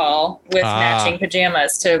Girl doll with matching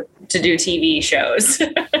pajamas to do TV shows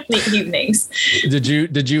in the evenings.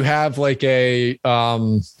 Did you have like a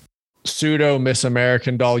pseudo Miss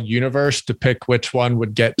American Doll universe to pick which one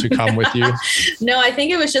would get to come with you? No, I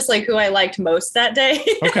think it was just like who I liked most that day.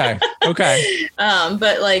 Okay.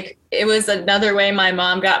 But like it was another way my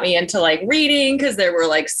mom got me into like reading, because there were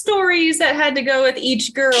like stories that had to go with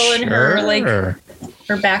each girl and her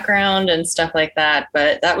background and stuff like that.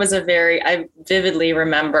 But that was I vividly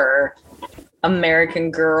remember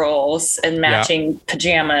American Girls and matching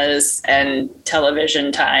pajamas and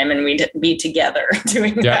television time, and we'd be together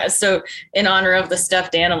doing that. So in honor of the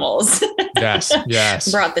stuffed animals,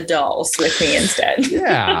 yes, brought the dolls with me instead.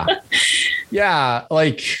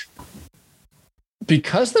 Like,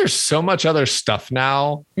 because there's so much other stuff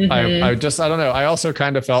now, I don't know. I also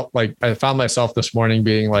kind of felt like I found myself this morning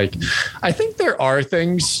being like, I think there are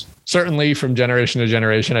things, certainly from generation to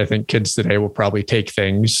generation. I think kids today will probably take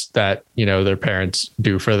things that, you know, their parents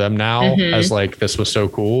do for them now as like, this was so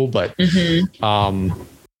cool. But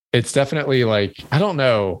it's definitely like, I don't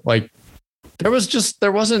know, like there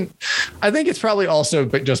wasn't, I think it's probably also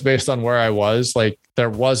just based on where I was, like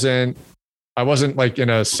I wasn't like in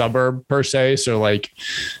a suburb per se. So like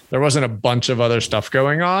there wasn't a bunch of other stuff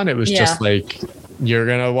going on. It was just like, you're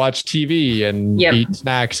going to watch TV and eat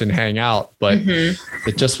snacks and hang out. But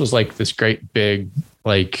it just was like this great big,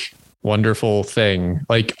 like wonderful thing.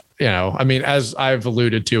 Like, you know, I mean, as I've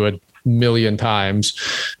alluded to a million times,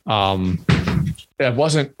 I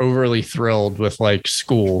wasn't overly thrilled with like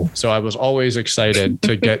school. So I was always excited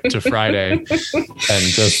to get to Friday and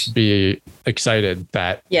just be excited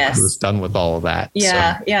that I was done with all of that.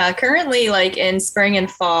 Yeah. Currently, like in spring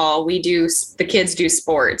and fall, the kids do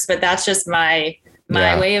sports, but that's just my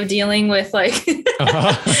way of dealing with like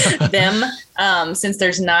them, since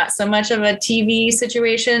there's not so much of a TV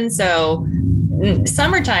situation. So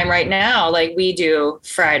summertime right now, like we do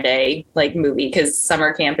Friday, like movie, because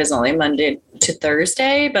summer camp is only Monday to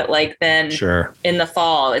Thursday, but like then in the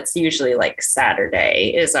fall, it's usually like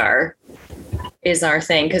Saturday is our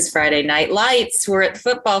thing, because Friday night lights, we're at the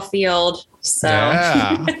football field. So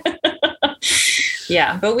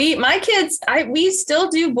but my kids, we still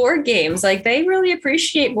do board games. Like they really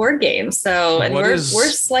appreciate board games. So, and we're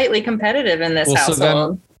slightly competitive in this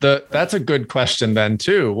household. So that's a good question then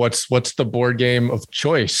too. What's the board game of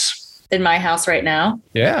choice in my house right now?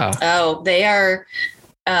 Yeah. Oh, they are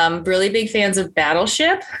really big fans of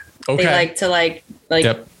Battleship. Okay. They like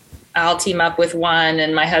to I'll team up with one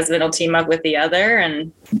and my husband will team up with the other and,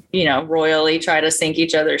 you know, royally try to sink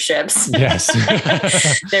each other's ships. Yes.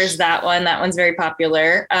 There's that one. That one's very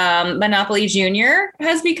popular. Monopoly Junior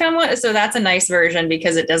has become one. So that's a nice version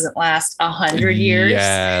because it doesn't last 100 years.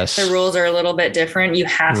 Yes. The rules are a little bit different. You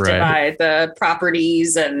have to buy the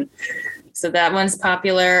properties, and so that one's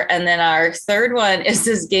popular. And then our third one is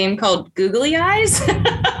this game called Googly Eyes.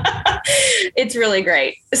 It's really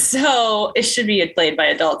great. So it should be played by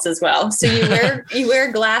adults as well. So you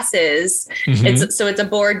wear glasses. It's a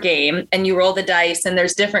board game and you roll the dice and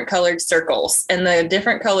there's different colored circles, and the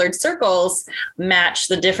different colored circles match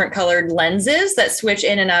the different colored lenses that switch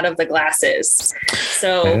in and out of the glasses.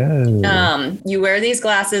 So you wear these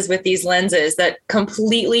glasses with these lenses that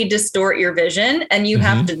completely distort your vision, and you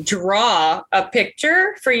have to draw a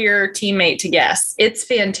picture for your teammate to guess. It's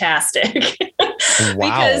fantastic.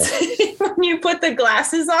 Wow. Because when you put the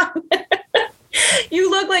glasses on, you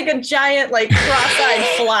look like a giant, like cross-eyed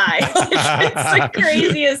fly. Like, it's the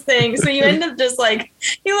craziest thing. So you end up just like,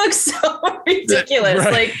 you look so ridiculous.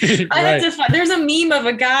 Like I have to find, there's a meme of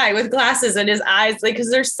a guy with glasses and his eyes, like, cause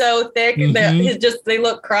they're so thick, they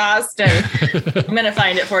look crossed, and I'm going to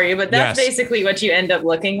find it for you, but that's basically what you end up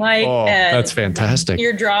looking like. Oh, and that's fantastic.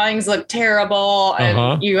 Your drawings look terrible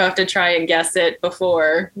and you have to try and guess it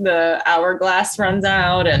before the hourglass runs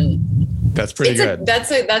out. And that's pretty good. That's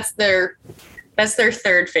their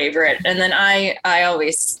third favorite. And then I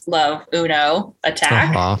always love Uno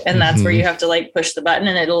Attack. And that's where you have to like push the button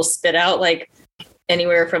and it'll spit out like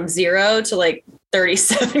anywhere from 0 to like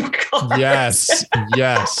 37 cards. Yes.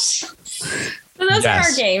 So those are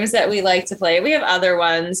our games that we like to play. We have other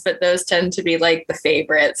ones, but those tend to be like the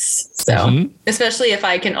favorites. So especially if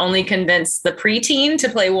I can only convince the preteen to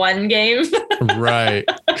play one game. Right.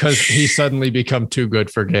 Because he suddenly become too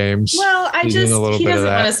good for games. Well, he doesn't want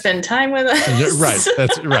to spend time with us. Right.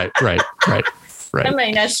 That's right.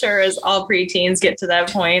 I'm not sure as all preteens get to that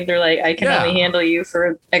point. They're like, I can only handle you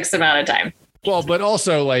for X amount of time. Well, but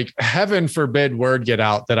also like heaven forbid word get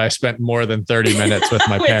out that I spent more than 30 minutes with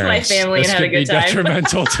my parents. My family, and had a good time.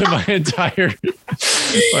 Detrimental to my entire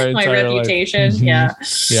my reputation. Yeah.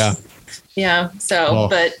 So,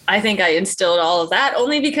 but I think I instilled all of that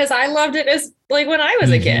only because I loved it as like when I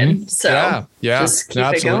was a kid. So just keep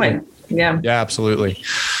it going. Yeah, absolutely.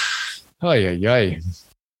 Oh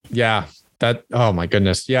yeah. That, oh my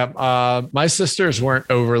goodness. Yeah. My sisters weren't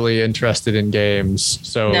overly interested in games.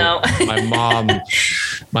 So my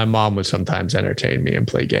mom would sometimes entertain me and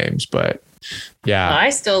play games, but yeah. I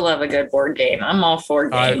still love a good board game. I'm all for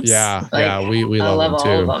games. We love them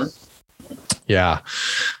too. All of them. Yeah.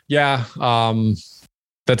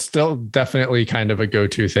 That's still definitely kind of a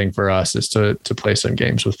go-to thing for us is to play some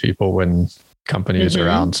games with people when company is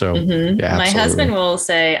around. So yeah, my husband will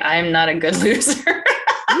say I'm not a good loser.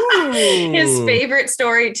 His favorite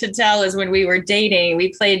story to tell is when we were dating,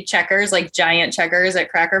 we played checkers, like giant checkers at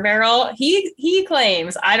Cracker Barrel. He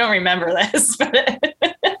claims, I don't remember this, but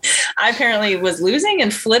I apparently was losing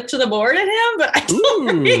and flipped the board at him, but I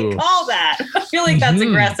don't recall that. I feel like that's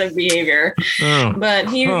aggressive behavior. But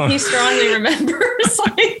he strongly remembers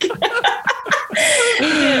like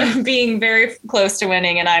being very close to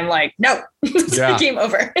winning, and I'm like, no, game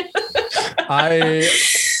over.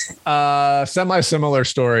 Semi-similar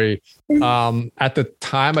story. At the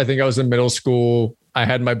time, I think I was in middle school. I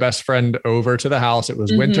had my best friend over to the house. It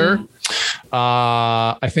was winter.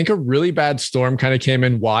 I think a really bad storm kind of came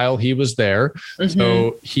in while he was there.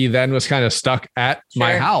 So he then was kind of stuck at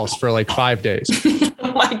my house for like 5 days.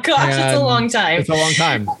 Oh my gosh, it's a long time. It's a long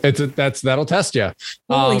time. That'll test you.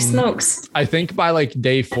 Holy smokes. I think by like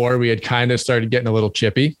day 4, we had kind of started getting a little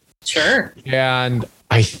chippy. Sure. And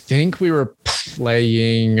I think we were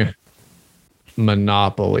playing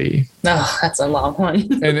Monopoly. Oh, that's a long one.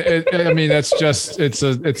 And I mean, that's just, it's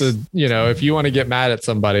a, if you want to get mad at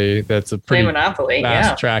somebody, that's a pretty Monopoly,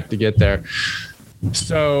 fast track to get there.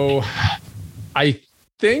 So I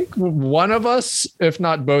think one of us, if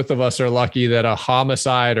not both of us, are lucky that a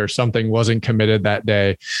homicide or something wasn't committed that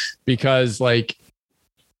day, because like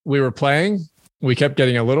we were playing, we kept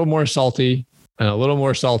getting a little more salty. And a little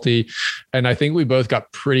more salty. And I think we both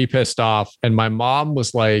got pretty pissed off. And my mom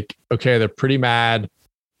was like, okay, they're pretty mad.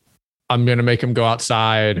 I'm going to make them go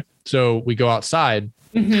outside. So we go outside.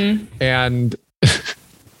 And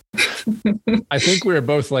I think we were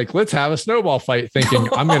both like, let's have a snowball fight, thinking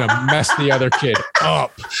I'm going to mess the other kid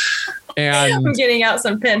up. And I'm getting out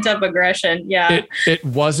some pent up aggression. Yeah. It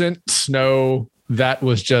wasn't snow that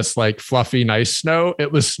was just like fluffy, nice snow.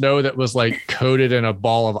 It was snow that was like coated in a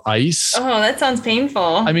ball of ice. Oh, that sounds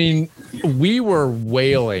painful. I mean, we were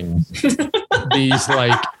wailing these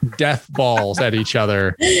like death balls at each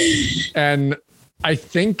other. And I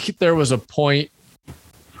think there was a point,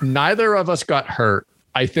 neither of us got hurt.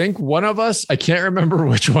 I think one of us, I can't remember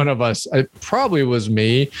which one of us, it probably was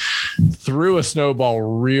me, threw a snowball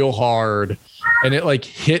real hard. And it like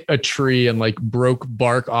hit a tree and like broke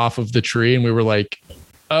bark off of the tree. And we were like,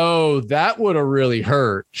 oh, that would have really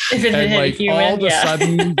hurt. And like all of a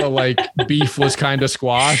sudden the like beef was kind of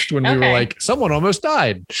squashed when we were like, someone almost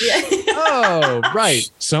died. Oh, right.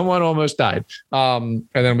 Someone almost died. And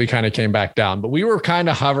then we kind of came back down, but we were kind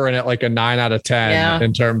of hovering at like a 9 out of 10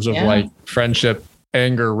 in terms of like friendship,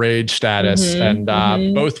 anger, rage status. And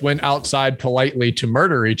both went outside politely to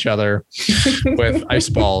murder each other with ice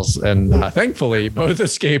balls. And thankfully both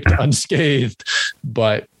escaped unscathed.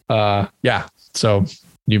 But so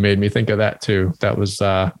you made me think of that too. That was,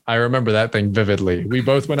 I remember that thing vividly. We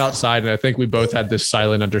both went outside and I think we both had this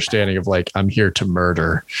silent understanding of like, I'm here to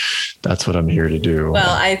murder. That's what I'm here to do.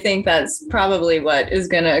 Well, I think that's probably what is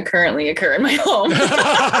going to currently occur in my home.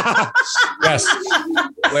 Yes.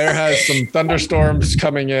 Blair has some thunderstorms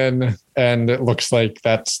coming in and it looks like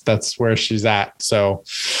that's where she's at. So,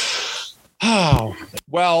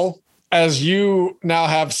 well, as you now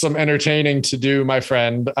have some entertaining to do, my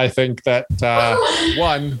friend, I think that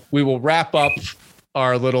we will wrap up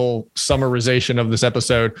our little summarization of this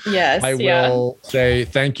episode. Yes, I will say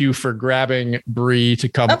thank you for grabbing Bree to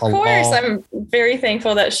come along. Of course, I'm very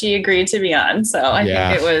thankful that she agreed to be on. So I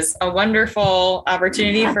think it was a wonderful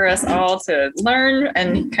opportunity for us all to learn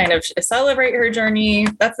and kind of celebrate her journey.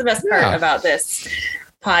 That's the best part about this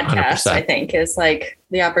podcast, 100%. I think, is like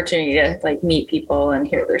the opportunity to like meet people and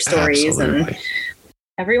hear their stories. Absolutely. And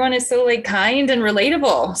everyone is so like kind and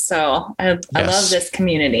relatable. So I love this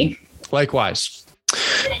community. Likewise.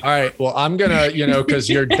 All right. Well, I'm going to, because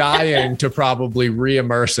you're dying to probably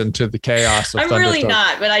re-immerse into the chaos of I'm really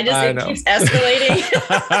not, but it keeps escalating.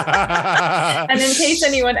 And in case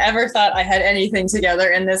anyone ever thought I had anything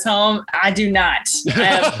together in this home, I do not.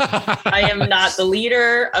 I am not the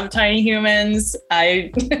leader of Tiny Humans.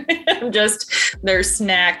 I am just their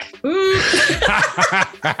snack.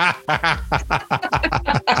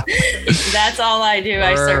 That's all I do.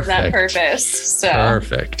 Perfect. I serve that purpose. So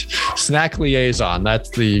perfect. Snack liaison. That's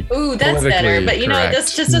the that's better. But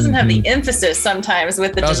this just doesn't have the emphasis sometimes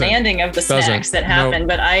with the demanding of the snacks that happen. Nope.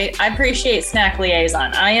 But I appreciate snack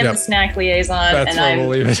liaison. I am the snack liaison. That's where we'll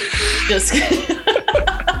leave it. Just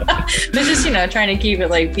but just trying to keep it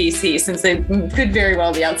like PC since they could very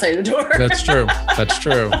well be outside the door. That's true. That's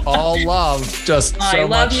true. All love. Just so I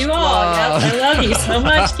love much you all. love. Yep, I love you so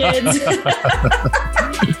much, kids.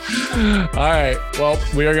 All right. Well,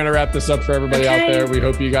 we are going to wrap this up for everybody out there. We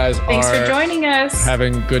hope you guys Thanks for joining us.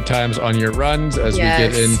 Having good times on your runs as we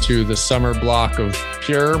get into the summer block of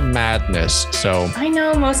pure madness. So I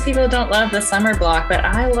know most people don't love the summer block, but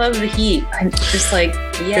I love the heat. I'm just like,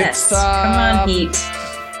 yes, come on, heat.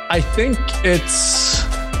 I think it's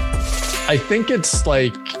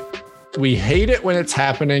like we hate it when it's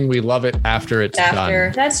happening. We love it after it's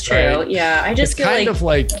done. That's true. Right? Yeah. I just it's feel kind of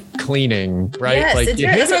like cleaning, right? Yes, like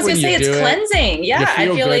it's cleansing. Yeah.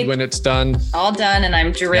 You feel good when it's done. All done and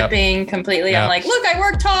I'm dripping completely. Yep. I'm like, look, I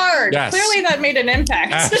worked hard. Yes. Clearly that made an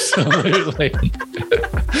impact. Absolutely.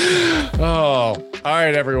 Oh, all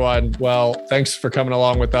right, everyone. Well, thanks for coming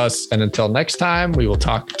along with us. And until next time, we will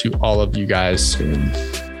talk to all of you guys soon.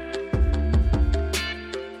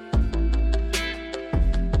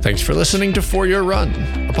 Thanks for listening to For Your Run,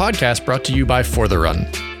 a podcast brought to you by For the Run.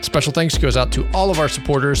 Special thanks goes out to all of our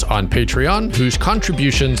supporters on Patreon, whose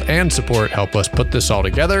contributions and support help us put this all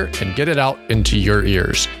together and get it out into your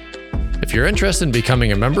ears. If you're interested in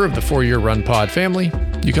becoming a member of the For Your Run pod family,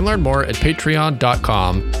 you can learn more at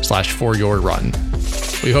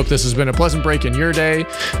patreon.com/foryourrun. We hope this has been a pleasant break in your day,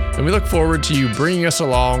 and we look forward to you bringing us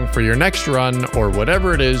along for your next run or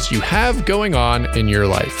whatever it is you have going on in your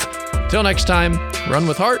life. Till next time, run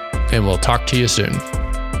with heart, and we'll talk to you soon.